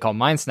this company called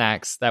Mind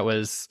Snacks that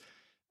was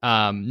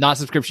not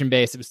subscription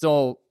based. It was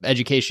still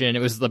education. It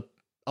was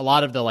a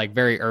lot of the like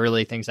very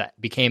early things that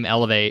became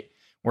Elevate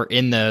were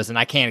in those. And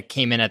I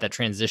came in at that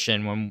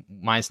transition when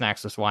Mind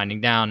Snacks was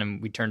winding down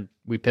and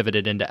we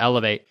pivoted into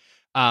Elevate.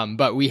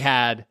 But we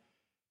had,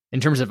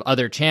 in terms of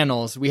other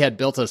channels, we had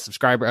built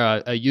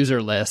a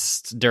user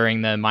list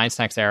during the Mind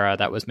Snacks era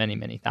that was many,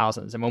 many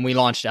thousands. And when we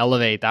launched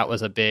Elevate, that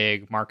was a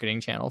big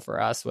marketing channel for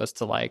us, was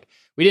to like,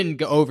 we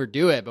didn't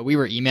overdo it, but we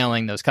were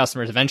emailing those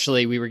customers.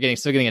 Eventually we were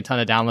still getting a ton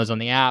of downloads on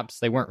the apps.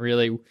 They weren't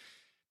really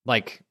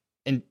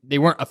and they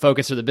weren't a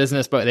focus for the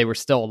business, but they were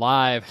still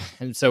alive.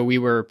 And so we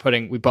put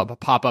a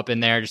pop up in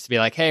there just to be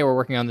like, hey, we're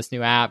working on this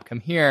new app, come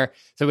here.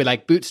 So we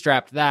like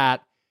bootstrapped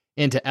that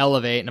into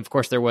Elevate. And of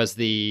course there was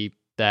the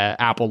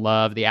Apple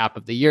Love, the app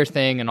of the year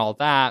thing and all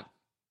that.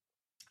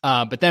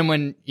 But then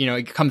when,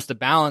 it comes to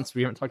Balance,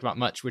 we haven't talked about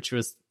much, which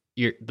was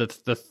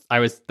I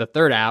was the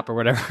third app or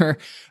whatever.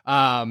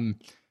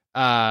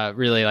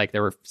 Really like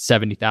there were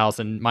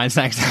 70,000 Mind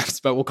Snacks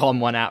apps, but we'll call them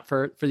one app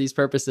for these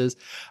purposes.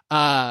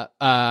 There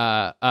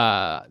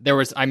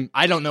was,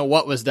 I don't know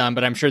what was done,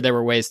 but I'm sure there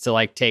were ways to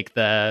like take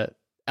the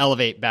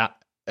Elevate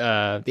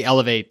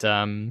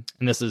and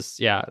this is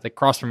the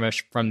cross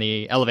promotion from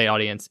the Elevate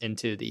audience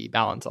into the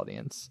Balance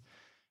audience.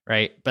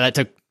 Right. But that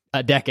took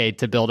a decade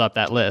to build up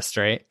that list,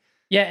 right?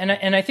 Yeah.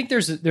 And I think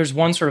there's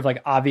one sort of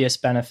like obvious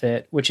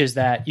benefit, which is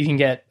that you can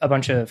get a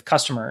bunch of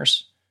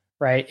customers,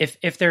 right?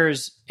 If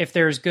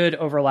there's good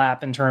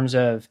overlap in terms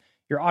of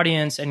your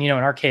audience, and, in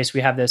our case,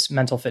 we have this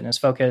mental fitness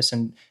focus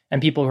and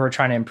people who are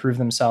trying to improve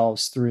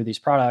themselves through these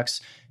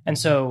products. And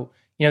so,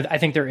 I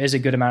think there is a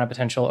good amount of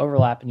potential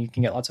overlap and you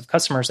can get lots of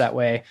customers that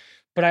way.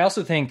 But I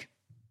also think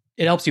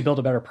it helps you build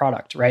a better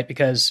product, right?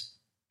 Because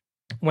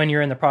when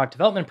you're in the product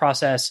development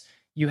process,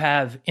 you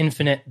have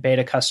infinite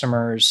beta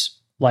customers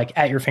like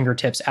at your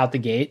fingertips out the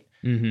gate,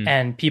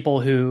 and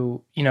people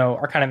who,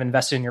 are kind of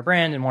invested in your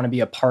brand and want to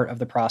be a part of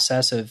the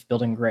process of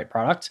building a great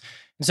product.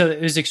 And so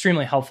it was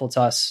extremely helpful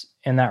to us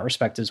in that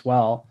respect as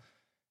well.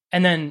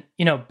 And then,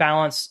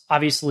 Balance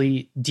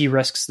obviously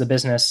de-risks the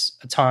business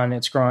a ton.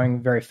 It's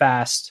growing very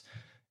fast.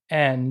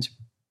 And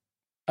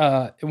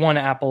it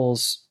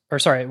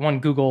won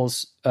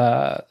Google's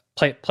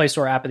Play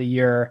Store App of the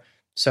Year.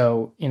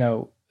 So,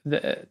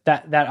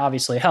 that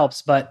obviously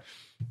helps. But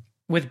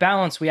with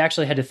Balance, we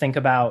actually had to think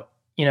about,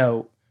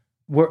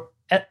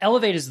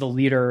 Elevate is the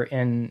leader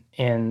in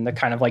the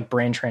kind of like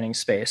brain training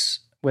space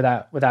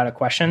without a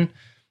question.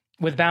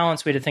 With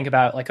Balance, we had to think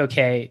about like,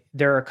 okay,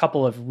 there are a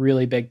couple of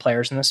really big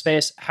players in this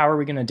space. How are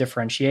we going to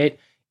differentiate?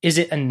 Is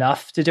it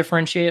enough to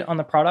differentiate on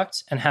the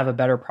product and have a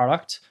better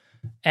product?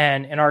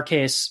 And in our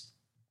case,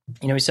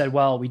 we said,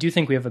 well, we do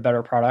think we have a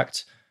better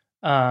product.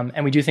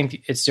 And we do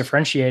think it's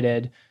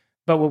differentiated.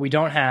 But what we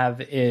don't have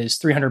is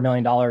 $300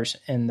 million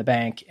in the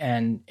bank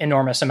and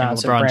enormous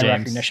amounts of brand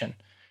recognition.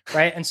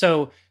 Right. And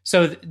so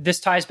this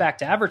ties back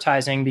to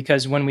advertising,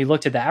 because when we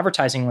looked at the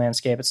advertising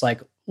landscape, it's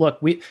like,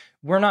 look,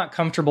 we're not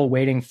comfortable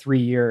waiting 3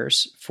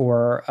 years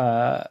for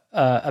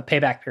a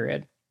payback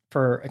period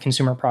for a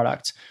consumer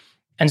product.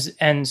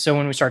 And so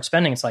when we start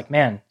spending, it's like,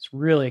 man, it's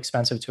really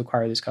expensive to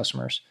acquire these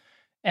customers.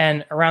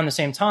 And around the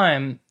same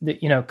time,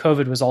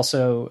 COVID was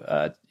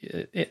also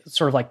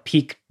sort of like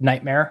peak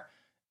nightmare.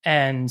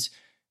 And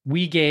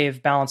we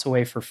gave Balance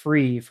away for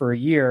free for a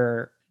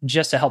year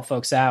just to help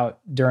folks out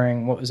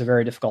during what was a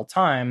very difficult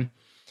time.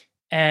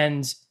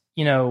 And,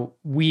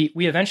 we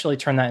eventually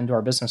turned that into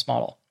our business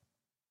model.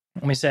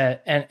 And we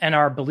said, and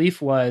our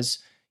belief was,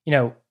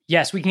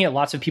 yes, we can get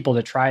lots of people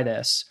to try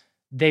this.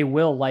 They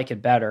will like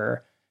it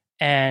better.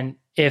 And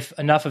if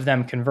enough of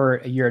them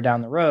convert a year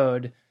down the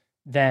road,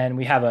 then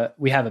we have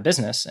a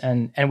business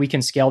and we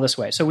can scale this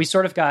way. So we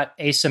sort of got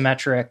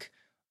asymmetric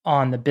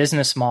on the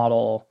business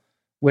model,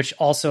 which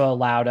also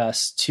allowed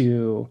us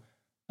to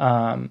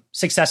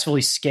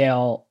successfully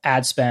scale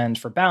ad spend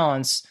for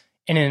Balance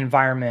in an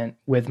environment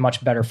with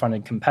much better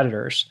funded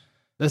competitors.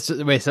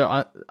 So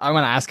I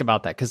want to ask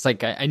about that, because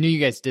I knew you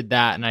guys did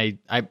that, and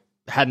I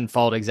hadn't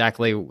followed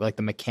exactly like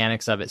the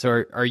mechanics of it.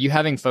 So are you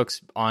having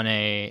folks on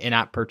a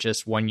in-app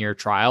purchase 1 year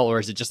trial, or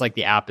is it just like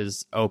the app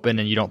is open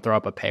and you don't throw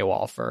up a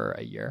paywall for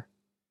a year?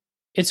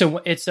 It's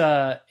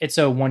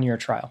a 1 year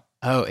trial.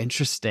 Oh,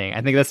 interesting.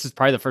 I think this is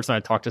probably the first time I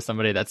talked to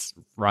somebody that's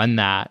run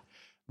that.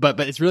 But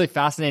it's really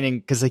fascinating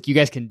because you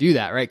guys can do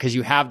that, right? Because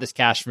you have this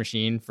cash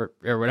machine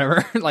or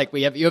whatever.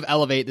 You have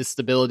Elevate, this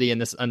stability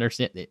and this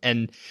understanding,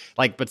 and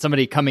but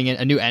somebody coming in,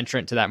 a new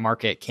entrant to that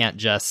market, can't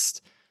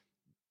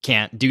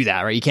do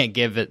that, right? You can't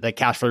give it the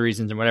cash flow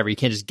reasons and whatever. You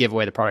can't just give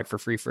away the product for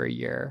free for a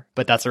year.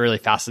 But that's a really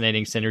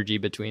fascinating synergy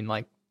between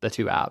the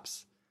two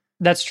apps.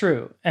 That's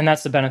true, and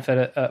that's the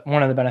benefit.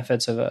 One of the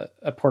benefits of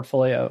a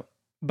portfolio.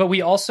 But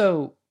we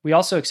also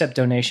accept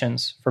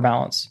donations for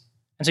Balance,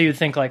 and so you'd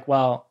think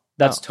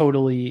that's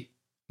totally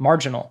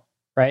marginal,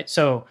 right?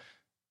 So,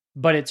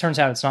 but it turns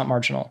out it's not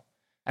marginal.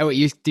 Oh,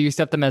 do you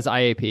accept them as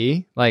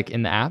IAP,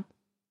 in the app?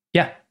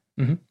 Yeah.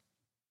 Mm-hmm.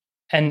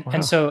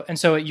 And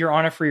so you're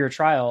on a free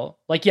trial.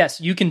 Yes,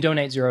 you can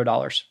donate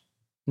 $0,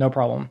 no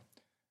problem.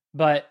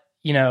 But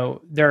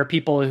there are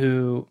people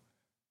who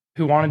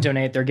want to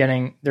donate. They're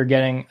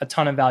getting a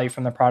ton of value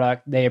from the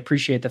product. They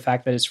appreciate the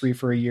fact that it's free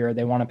for a year.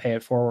 They want to pay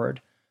it forward,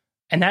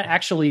 and that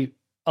actually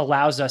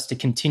allows us to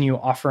continue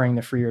offering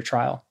the free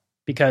trial,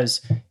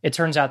 because it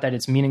turns out that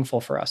it's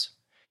meaningful for us.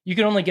 You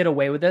can only get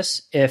away with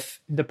this if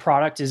the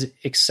product is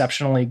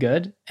exceptionally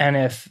good and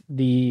if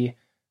the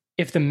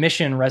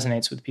mission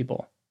resonates with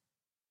people.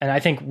 And I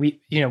think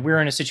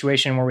we're in a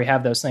situation where we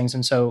have those things.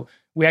 And so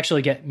we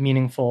actually get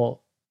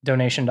meaningful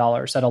donation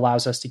dollars that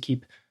allows us to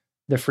keep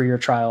the free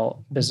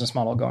trial business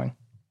model going.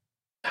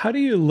 How do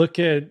you look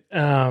at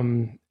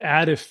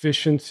ad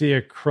efficiency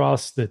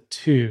across the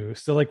two?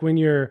 So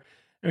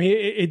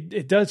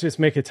it does just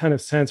make a ton of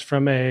sense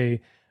from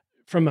a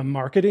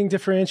marketing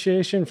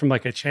differentiation, from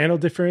a channel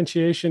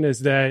differentiation,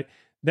 is that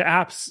the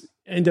apps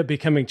end up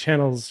becoming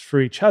channels for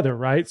each other,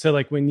 right? So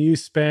when you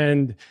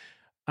spend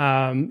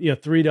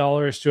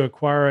 $3 to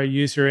acquire a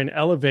user in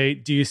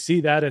Elevate, do you see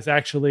that as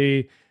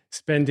actually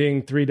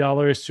spending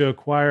 $3 to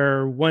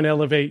acquire one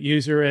Elevate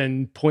user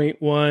and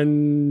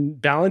 0.1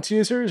 Balance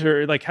users?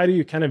 Or how do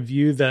you kind of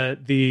view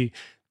the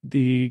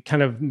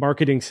kind of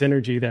marketing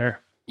synergy there?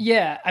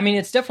 Yeah, I mean,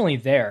 it's definitely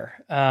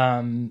there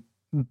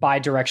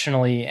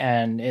bi-directionally,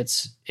 and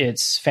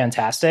it's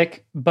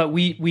fantastic. But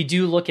we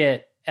do look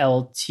at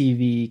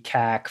LTV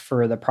CAC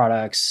for the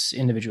products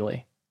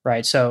individually,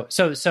 right? So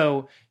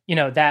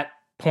that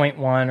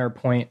 0.1 or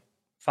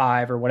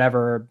 0.5 or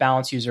whatever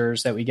Balance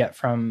users that we get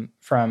from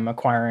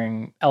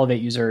acquiring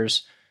Elevate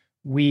users,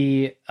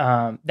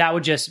 that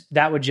would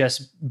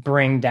just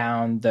bring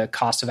down the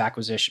cost of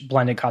acquisition,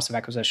 blended cost of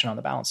acquisition on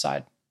the Balance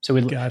side. So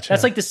Gotcha.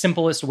 That's the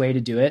simplest way to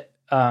do it.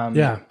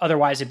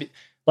 Otherwise,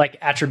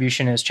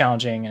 attribution is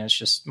challenging, and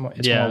it's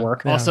more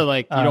work. Also,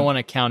 you don't want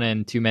to count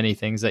in too many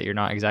things that you're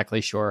not exactly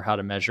sure how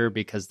to measure,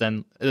 because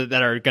then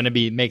that are going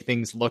to make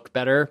things look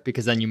better,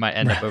 because then you might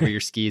end up over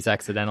your skis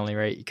accidentally,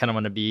 right? You kind of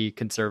want to be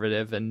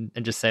conservative and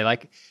just say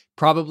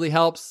probably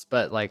helps,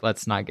 but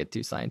let's not get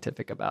too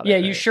scientific about it. Yeah,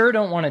 right? You sure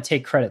don't want to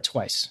take credit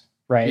twice.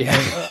 Right.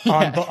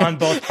 On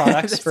both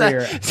products for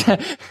your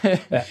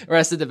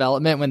Arrested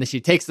Development, when she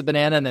takes the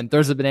banana and then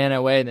throws the banana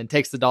away and then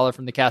takes the dollar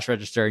from the cash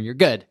register, and you're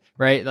good.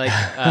 Right.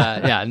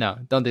 No,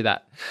 don't do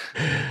that.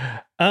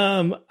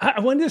 I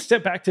wanted to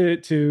step back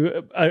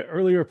to an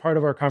earlier part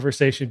of our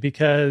conversation,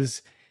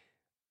 because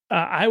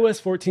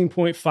iOS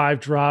 14.5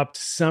 dropped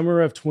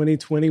summer of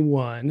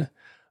 2021,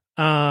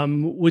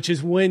 which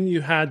is when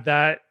you had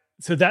that.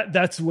 So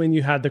that's when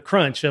you had the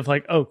crunch of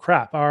oh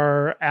crap,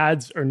 our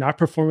ads are not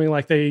performing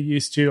like they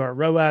used to. Our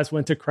ROAS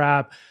went to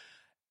crap.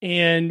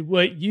 And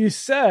what you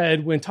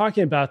said when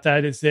talking about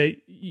that is that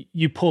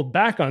you pulled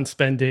back on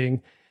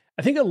spending.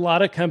 I think a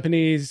lot of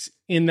companies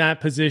in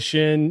that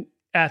position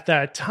at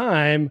that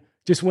time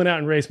just went out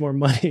and raised more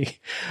money.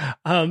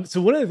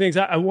 So one of the things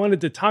I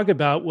wanted to talk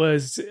about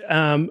was,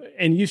 and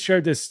you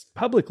shared this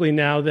publicly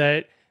now,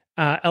 that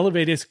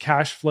Elevate is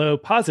cash flow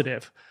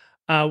positive,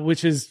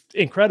 which is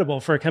incredible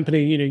for a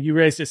company. You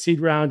raised a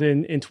seed round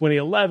in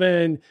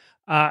 2011,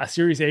 a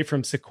Series A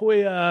from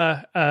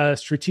Sequoia, a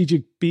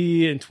Strategic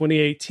B in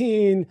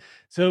 2018.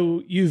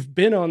 So you've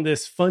been on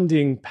this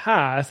funding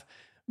path.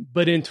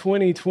 But in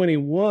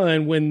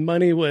 2021, when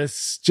money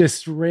was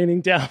just raining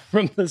down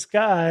from the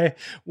sky,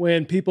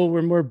 when people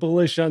were more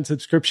bullish on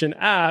subscription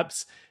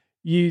apps,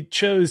 you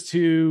chose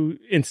to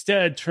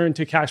instead turn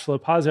to cash flow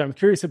positive. I'm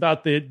curious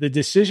about the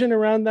decision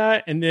around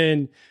that, and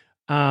then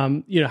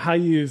how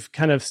you've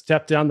kind of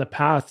stepped down the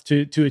path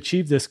to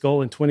achieve this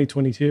goal in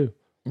 2022.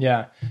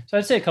 Yeah. So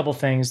I'd say a couple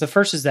things. The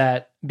first is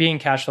that being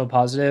cash flow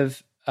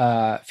positive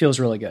feels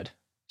really good.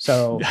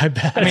 So I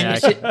bet. I mean,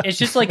 it's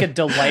just like a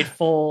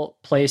delightful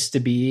place to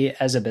be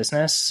as a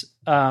business,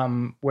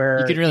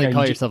 where you can really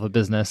call yourself a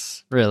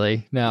business,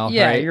 really. Now,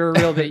 yeah, right? you're a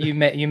real bit. You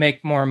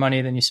make more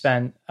money than you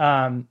spend.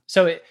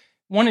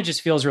 It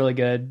just feels really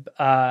good.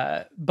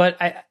 But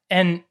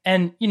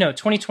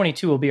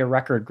 2022 will be a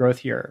record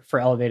growth year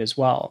for Elevate as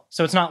well.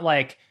 So it's not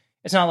like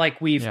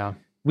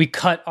we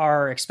cut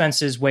our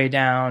expenses way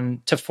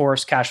down to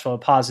force cash flow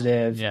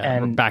positive,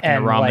 and we're back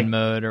in ramen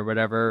mode or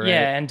whatever. Right?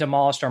 Yeah, and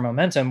demolished our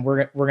momentum.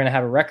 We're going to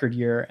have a record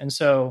year. And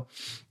so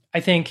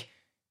I think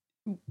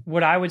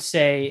what I would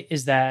say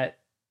is that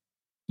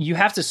you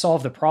have to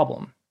solve the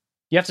problem.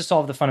 You have to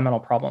solve the fundamental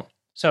problem.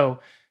 So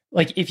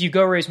like if you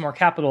go raise more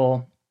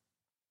capital,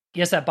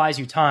 yes, that buys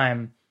you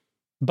time.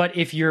 But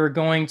if you're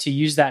going to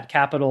use that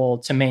capital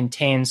to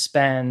maintain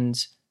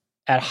spend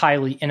at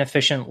highly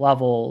inefficient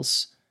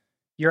levels,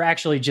 you're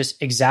actually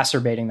just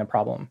exacerbating the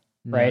problem,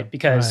 right?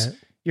 Because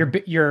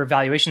your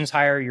valuation is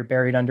higher, you're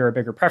buried under a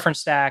bigger preference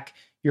stack,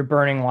 you're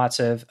burning lots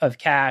of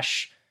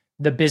cash,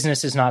 the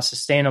business is not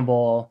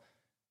sustainable.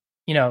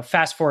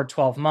 Fast forward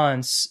 12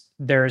 months,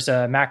 there's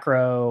a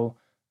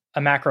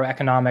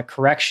macroeconomic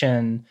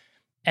correction,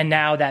 and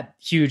now that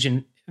huge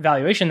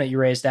valuation that you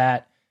raised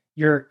at,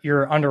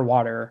 you're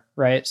underwater,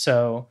 right?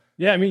 So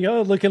yeah, I mean,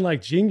 y'all are looking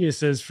like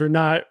geniuses for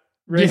not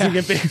raising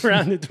a big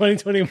round in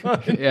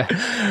 2021. Yeah.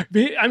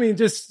 I mean,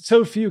 just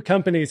so few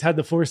companies had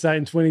the foresight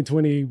in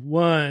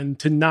 2021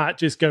 to not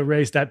just go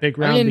raise that big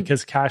round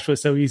because cash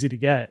was so easy to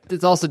get.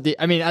 It's also,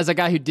 as a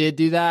guy who did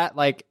do that,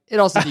 like it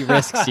also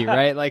de-risks you,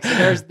 right? Like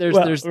so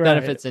there's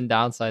benefits and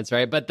downsides,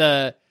 right? But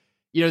the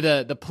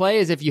play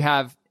is if you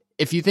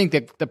think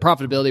that the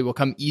profitability will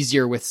come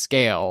easier with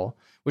scale,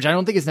 which I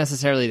don't think is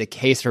necessarily the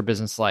case for a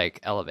business like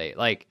Elevate.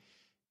 Like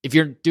if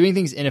you're doing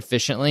things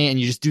inefficiently and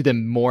you just do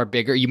them more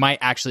bigger, you might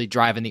actually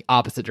drive in the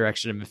opposite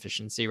direction of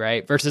efficiency,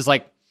 right? Versus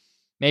like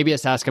maybe a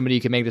SaaS company,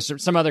 you could make this.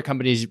 Some other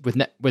companies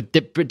with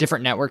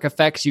different network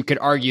effects, you could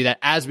argue that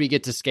as we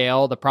get to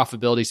scale, the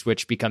profitability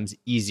switch becomes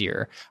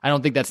easier. I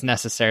don't think that's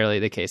necessarily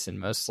the case in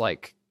most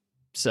like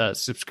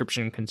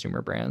subscription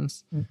consumer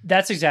brands.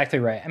 That's exactly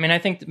right. I mean, I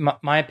think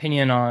my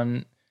opinion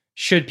on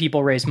should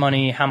people raise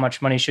money, how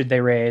much money should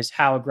they raise,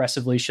 how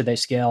aggressively should they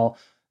scale,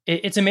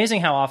 it's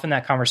amazing how often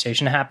that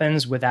conversation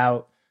happens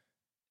without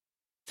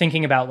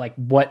thinking about like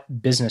what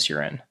business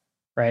you're in,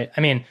 right?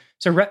 I mean,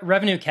 so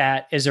Revenue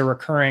Cat is a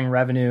recurring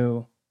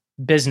revenue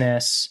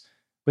business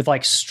with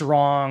like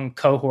strong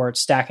cohorts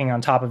stacking on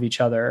top of each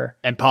other.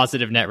 And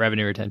positive net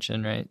revenue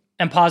retention, right?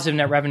 And positive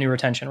net revenue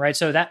retention, right?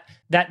 So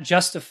that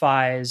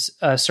justifies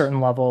a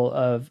certain level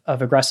of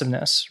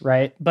aggressiveness,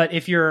 right? But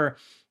if you're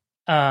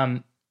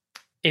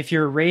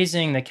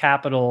raising the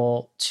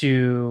capital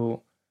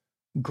to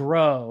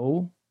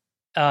grow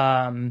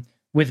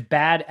with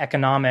bad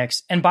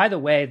economics, and by the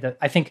way,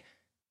 I think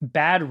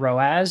bad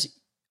ROAS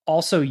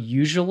also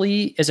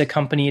usually is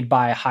accompanied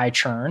by high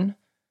churn.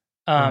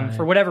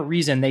 For whatever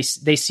reason, they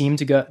seem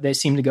to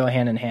go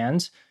hand in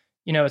hand.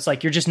 It's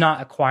like you're just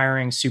not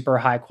acquiring super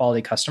high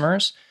quality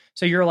customers.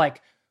 So you're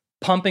like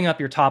pumping up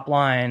your top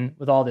line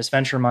with all this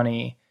venture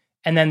money,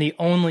 and then the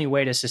only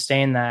way to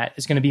sustain that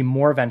is going to be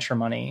more venture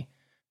money.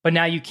 But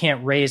now you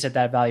can't raise at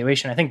that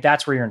valuation. I think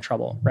that's where you're in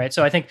trouble, right?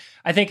 So I think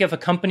if a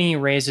company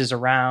raises a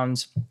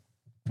round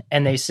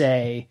and they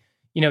say,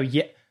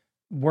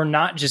 we're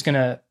not just going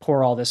to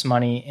pour all this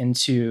money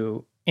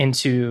into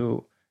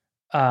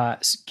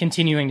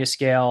continuing to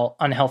scale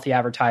unhealthy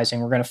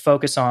advertising. We're going to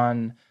focus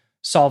on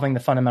solving the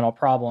fundamental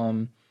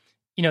problem.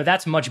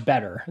 That's much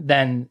better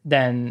than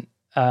the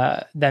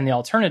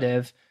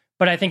alternative.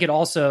 But I think it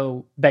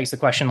also begs the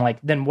question, like,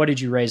 then what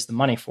did you raise the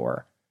money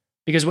for?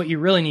 Because what you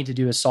really need to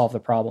do is solve the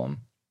problem.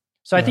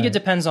 So I think it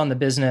depends on the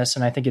business,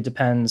 and I think it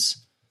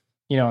depends,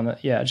 on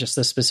just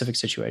the specific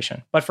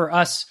situation. But for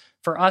us,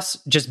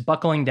 just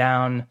buckling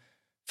down,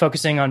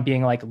 focusing on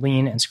being like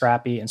lean and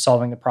scrappy and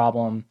solving the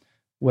problem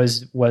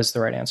was the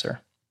right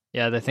answer.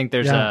 Yeah, I think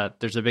there's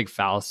a big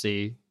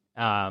fallacy,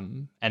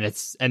 and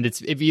it's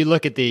if you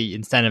look at the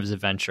incentives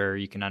of venture,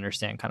 you can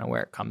understand kind of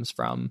where it comes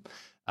from,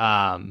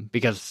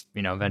 because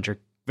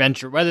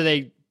venture whether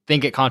they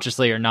think it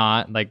consciously or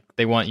not, like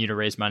they want you to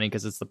raise money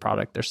because it's the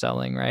product they're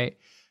selling, right?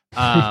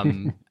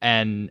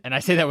 And I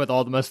say that with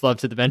all the most love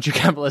to the venture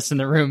capitalists in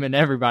the room and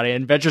everybody.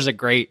 And venture's a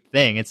great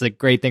thing. It's a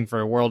great thing for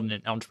the world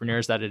and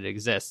entrepreneurs that it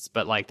exists.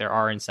 But like, there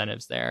are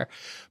incentives there.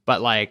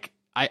 But like,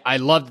 I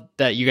love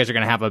that you guys are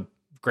going to have a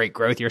great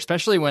growth here,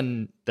 especially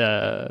when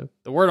the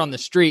word on the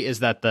street is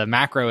that the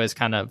macro is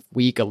kind of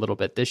weak a little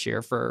bit this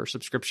year for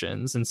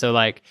subscriptions. And so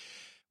like,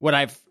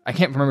 I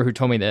can't remember who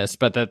told me this,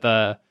 but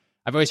that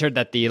I've always heard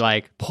that the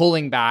like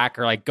pulling back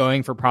or like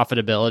going for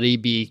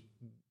profitability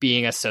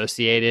being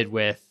associated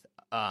with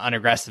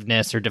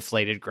unaggressiveness or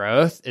deflated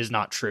growth is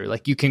not true.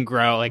 Like you can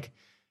grow, like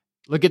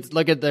look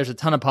at there's a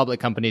ton of public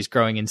companies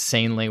growing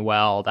insanely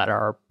well that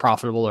are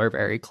profitable or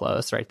very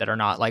close, right? That are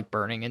not like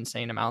burning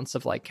insane amounts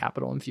of like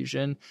capital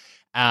infusion.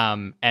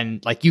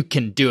 And like you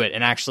can do it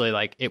and actually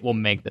like it will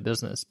make the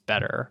business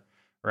better,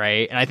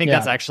 right? And I think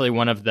that's actually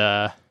one of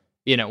the,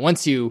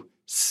 once you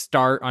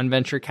start on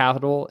venture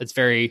capital, it's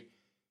very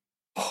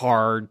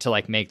hard to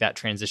like make that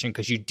transition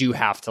because you do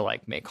have to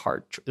like make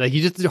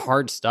you just do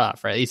hard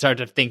stuff, right? You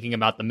start thinking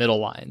about the middle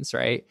lines,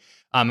 right?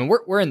 And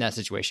we're in that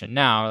situation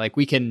now. Like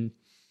we can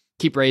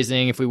keep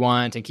raising if we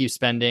want and keep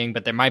spending,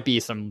 but there might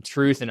be some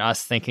truth in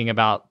us thinking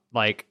about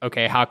like,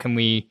 okay, how can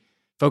we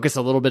focus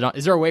a little bit on,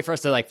 is there a way for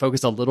us to like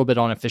focus a little bit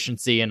on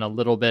efficiency and a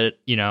little bit,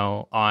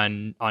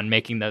 on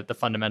making the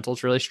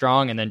fundamentals really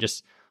strong and then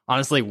just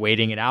honestly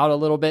waiting it out a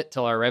little bit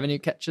till our revenue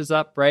catches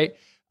up, right?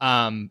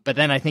 But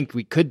then I think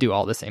we could do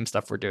all the same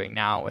stuff we're doing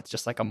now with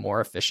just like a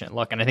more efficient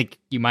look. And I think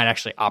you might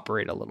actually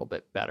operate a little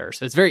bit better.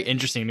 So it's very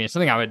interesting to me. It's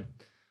something I would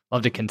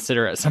love to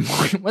consider at some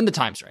point when the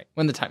time's right.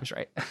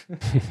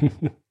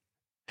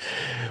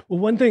 Well,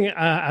 one thing,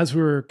 as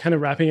we're kind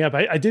of wrapping up,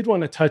 I did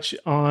want to touch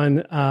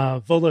on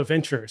Volo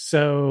Ventures.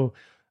 So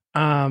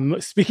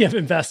speaking of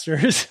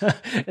investors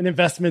and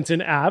investments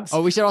in apps.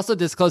 Oh, we should also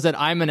disclose that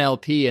I'm an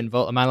LP in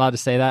Volo. Am I allowed to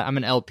say that? I'm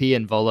an LP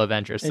in Volo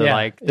Ventures.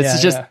 So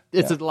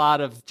it's a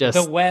lot of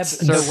just the web.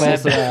 So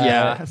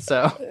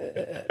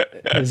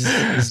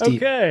is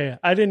deep. Okay.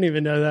 I didn't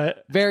even know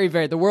that. Very,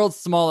 very, the world's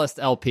smallest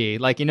LP.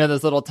 Like,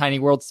 those little tiny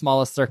world's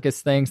smallest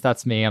circus things.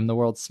 That's me. I'm the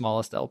world's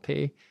smallest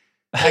LP.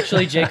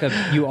 Actually, Jacob,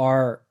 you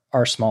are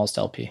our smallest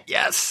LP.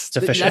 Yes. It's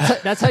official.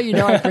 That's how you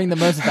know I bring the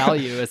most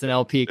value as an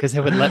LP, because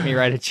it would let me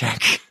write a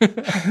check.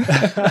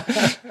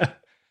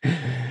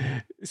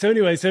 So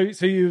anyway, so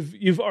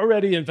you've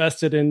already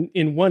invested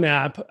in one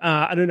app.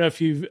 I don't know if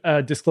you've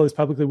disclosed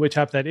publicly which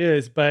app that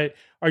is, but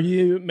are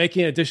you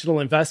making additional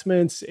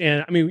investments?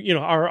 And I mean,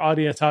 our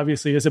audience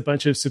obviously is a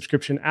bunch of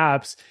subscription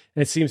apps,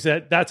 and it seems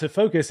that that's a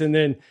focus. And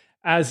then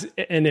as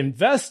an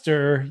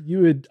investor, you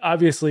would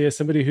obviously, as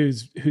somebody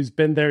who's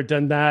been there,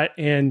 done that,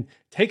 and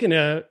taken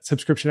a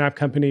subscription app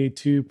company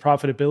to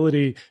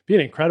profitability, be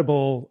an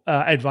incredible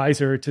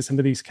advisor to some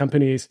of these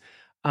companies.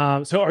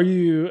 So are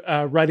you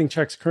writing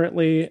checks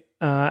currently?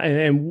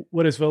 And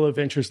what does Volo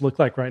Ventures look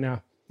like right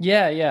now?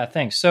 Yeah,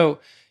 thanks.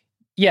 So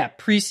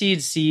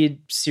pre-seed,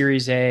 seed,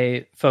 Series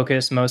A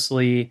focus,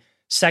 mostly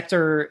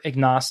sector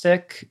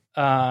agnostic,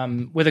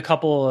 with a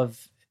couple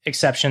of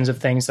exceptions of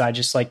things that I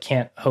just like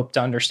can't hope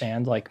to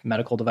understand, like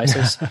medical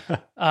devices.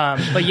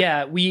 But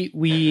yeah,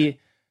 we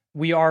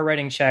are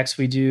writing checks.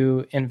 We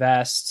do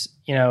invest.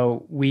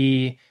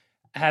 We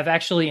have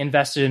actually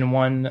invested in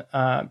one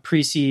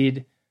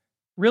pre-seed,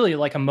 really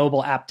like a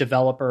mobile app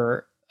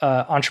developer,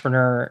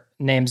 entrepreneur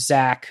named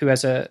Zach, who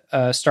has a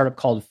startup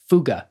called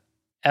Fooga,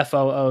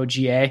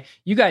 Fooga.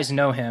 You guys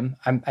know him,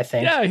 I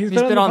think. Yeah, he's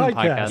been on the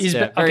podcast. He's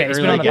been on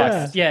the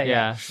podcast.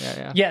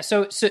 Yeah.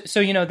 So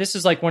this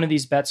is like one of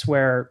these bets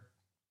where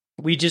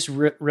we just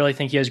really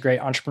think he has great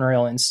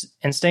entrepreneurial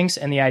instincts,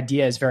 and the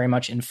idea is very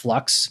much in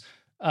flux.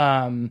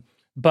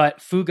 But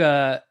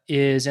Fooga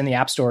is in the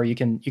App Store. You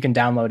can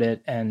download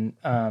it, and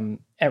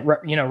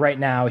right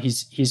now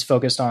he's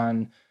focused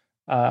on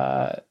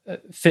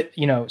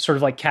sort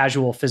of like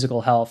casual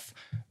physical health,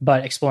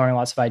 but exploring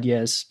lots of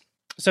ideas.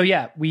 So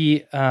yeah,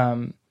 we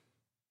are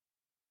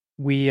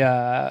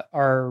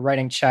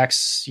writing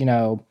checks,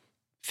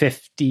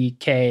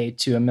 $50K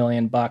to $1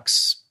 million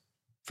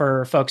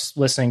for folks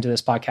listening to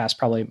this podcast,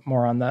 probably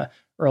more on the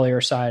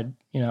earlier side.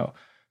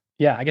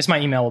 I guess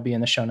my email will be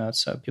in the show notes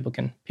so people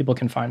can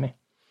find me.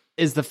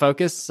 Is the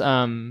focus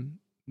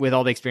with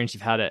all the experience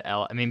you've had at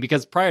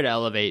because prior to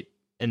Elevate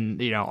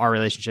and our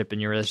relationship and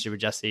your relationship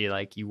with Jesse,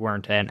 like you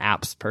weren't an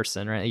apps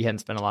person, right? You hadn't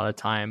spent a lot of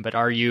time, but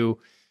are you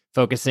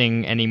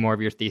focusing any more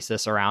of your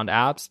thesis around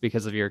apps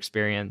because of your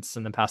experience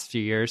in the past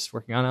few years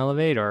working on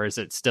Elevate, or is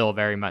it still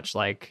very much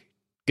like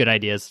good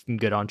ideas from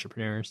good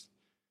entrepreneurs?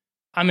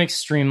 I'm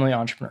extremely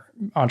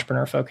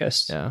entrepreneur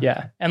focused.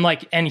 Yeah.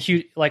 And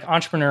huge, like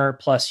entrepreneur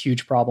plus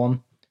huge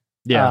problem.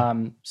 Yeah.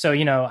 So,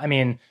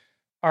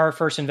 our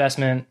first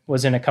investment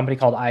was in a company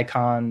called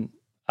Icon,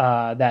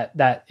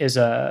 that is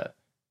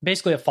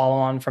basically a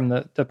follow-on from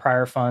the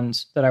prior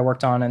funds that I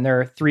worked on, and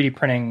they're 3D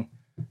printing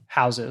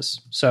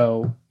houses.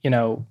 So,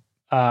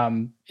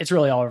 it's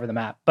really all over the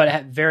map,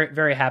 but very,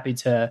 very happy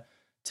to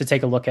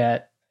take a look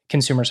at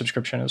consumer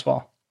subscription as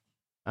well.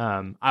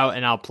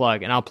 I'll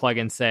plug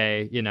and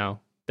say,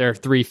 there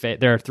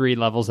are three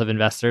levels of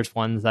investors: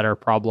 ones that are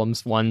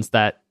problems, ones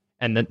that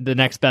And the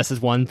next best is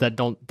ones that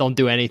don't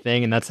do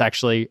anything, and that's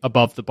actually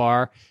above the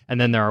bar. And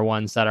then there are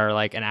ones that are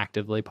like an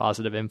actively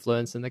positive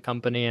influence in the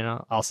company,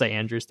 and I'll say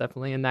Andrew's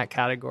definitely in that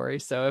category.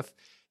 So if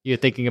you're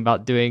thinking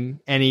about taking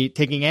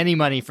any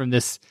money from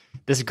this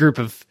group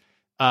of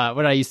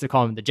what I used to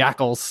call them, the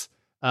jackals,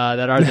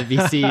 that are the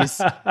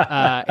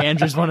VCs.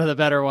 Andrew's one of the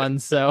better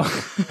ones, so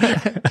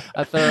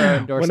a thorough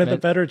endorsement. One of the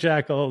better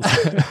jackals.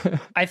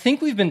 I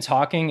think we've been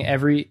talking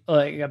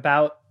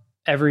about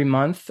every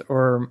month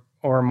or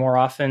more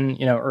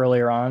often,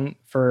 earlier on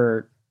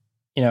for,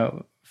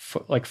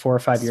 like 4 or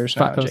 5 years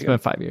now. It's been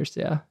 5 years,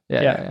 yeah.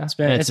 It's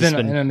been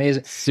an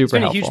amazing, super it's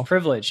been helpful. A huge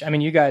privilege. I mean,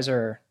 you guys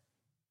are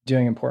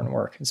doing important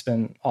work. It's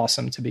been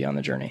awesome to be on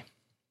the journey.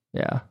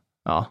 Yeah.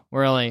 Oh,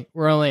 we're only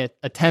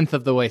a 10th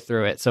of the way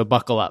through it, so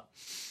buckle up.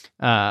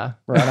 Right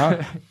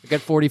on. We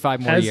got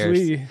 45 more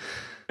years.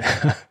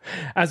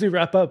 As we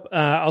wrap up,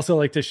 I also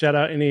like to shout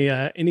out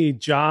any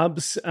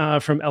jobs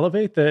from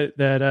Elevate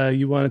that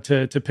you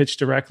wanted to pitch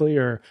directly,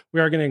 or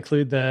we are going to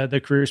include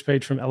the careers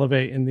page from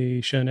Elevate in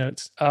the show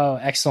notes. Oh,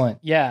 excellent.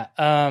 Yeah.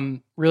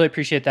 Really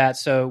appreciate that.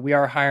 So we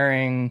are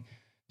hiring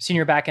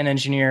senior backend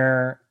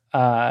engineer,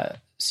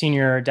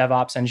 senior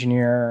DevOps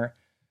engineer,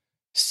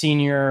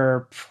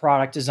 senior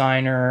product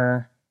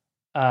designer,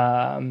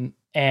 and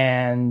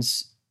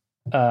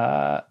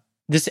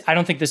this, I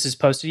don't think this is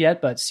posted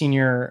yet, but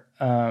senior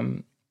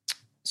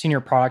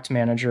product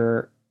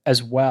manager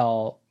as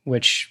well,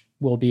 which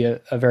will be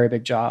a very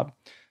big job.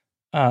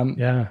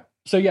 So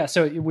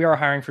we are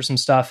hiring for some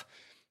stuff,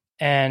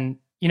 and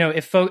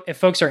if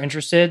folks are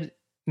interested,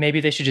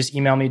 maybe they should just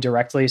email me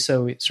directly.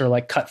 So we sort of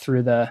like cut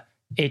through the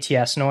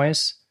ATS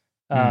noise.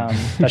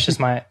 That's just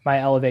my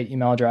Elevate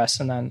email address,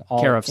 and then I'll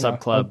care of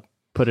Subclub.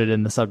 Put it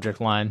in the subject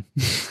line.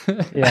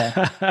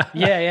 Yeah.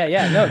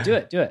 No, do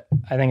it.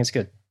 I think it's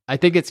good. I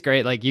think it's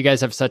great. Like, you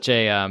guys have such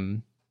a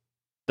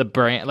the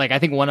brand. Like, I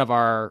think one of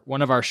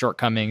our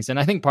shortcomings, and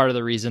I think part of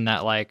the reason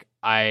that like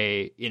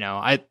I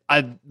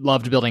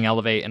loved building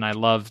Elevate and I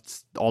loved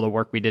all the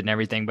work we did and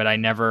everything, but I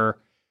never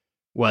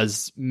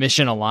was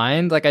mission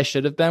aligned like I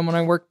should have been when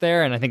I worked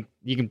there. And I think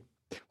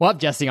we'll have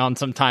Jesse on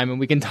sometime and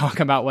we can talk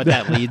about what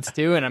that leads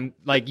to. And I'm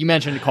like, you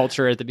mentioned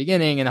culture at the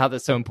beginning and how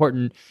that's so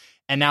important.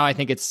 And now I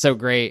think it's so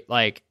great,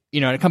 like,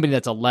 in a company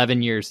that's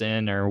 11 years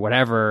in or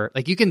whatever,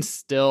 like, you can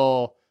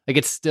still, like,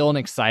 it's still an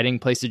exciting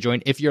place to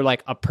join if you're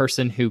like a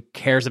person who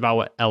cares about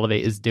what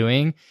Elevate is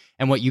doing.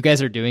 And what you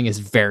guys are doing is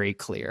very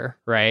clear,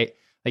 right?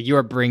 Like, you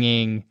are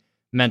bringing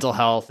mental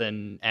health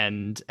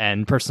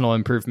and personal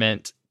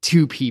improvement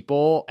to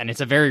people. And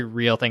it's a very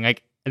real thing.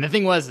 Like, and the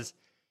thing was,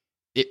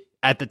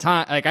 at the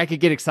time, like, I could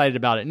get excited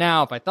about it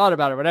now if I thought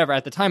about it or whatever.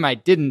 At the time, I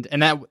didn't,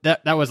 and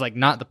that was like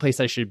not the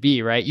place I should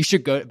be, right? You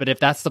should go, but if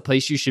that's the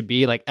place you should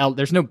be, like,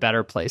 there's no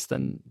better place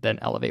than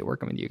Elevate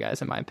working with you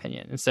guys, in my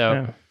opinion. And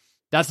so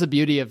that's the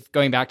beauty of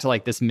going back to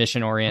like this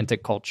mission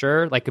oriented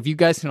culture. Like, if you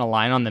guys can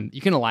align on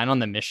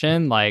the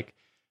mission, like,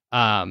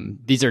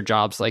 these are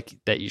jobs like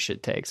that you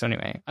should take. So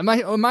anyway, am I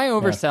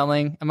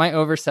overselling? Am I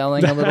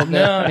overselling a little bit?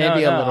 No,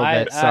 Maybe a little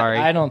bit. Sorry.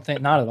 I don't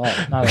think, not at all.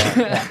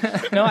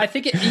 Yeah. No, I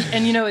think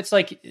it's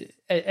like,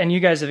 and you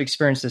guys have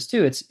experienced this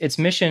too. It's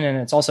mission, and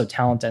it's also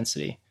talent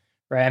density,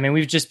 right? I mean,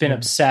 we've just been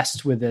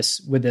obsessed with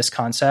this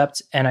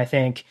concept. And I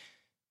think,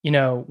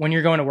 when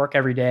you're going to work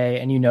every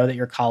day and that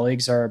your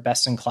colleagues are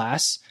best in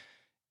class,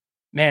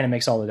 man, it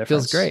makes all the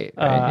difference. Feels great.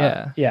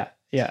 Right? Yeah.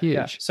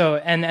 So,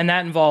 and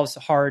that involves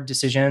hard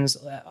decisions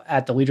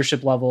at the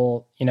leadership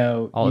level,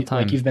 all the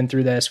time. Like, you've been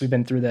through this, we've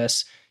been through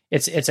this.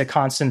 It's a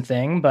constant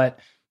thing, but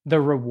the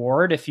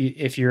reward,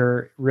 if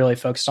you're really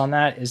focused on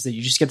that, is that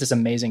you just get this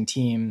amazing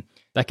team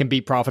that can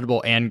be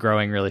profitable and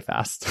growing really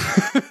fast.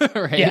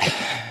 Right?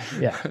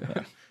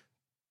 Yeah.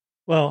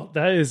 Well,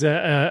 that is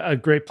a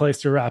great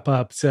place to wrap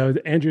up. So,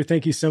 Andrew,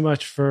 thank you so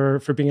much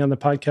for being on the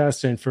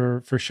podcast and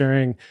for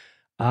sharing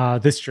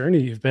this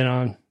journey you've been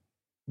on.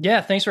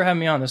 Yeah, thanks for having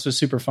me on. This was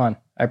super fun.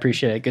 I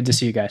appreciate it. Good to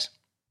see you guys.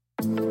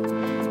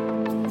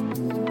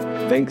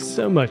 Thanks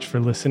so much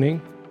for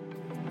listening.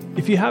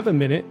 If you have a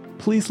minute,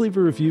 please leave a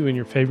review in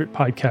your favorite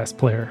podcast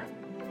player.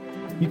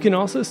 You can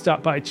also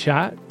stop by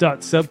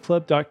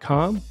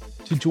chat.subclub.com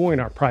to join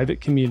our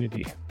private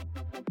community.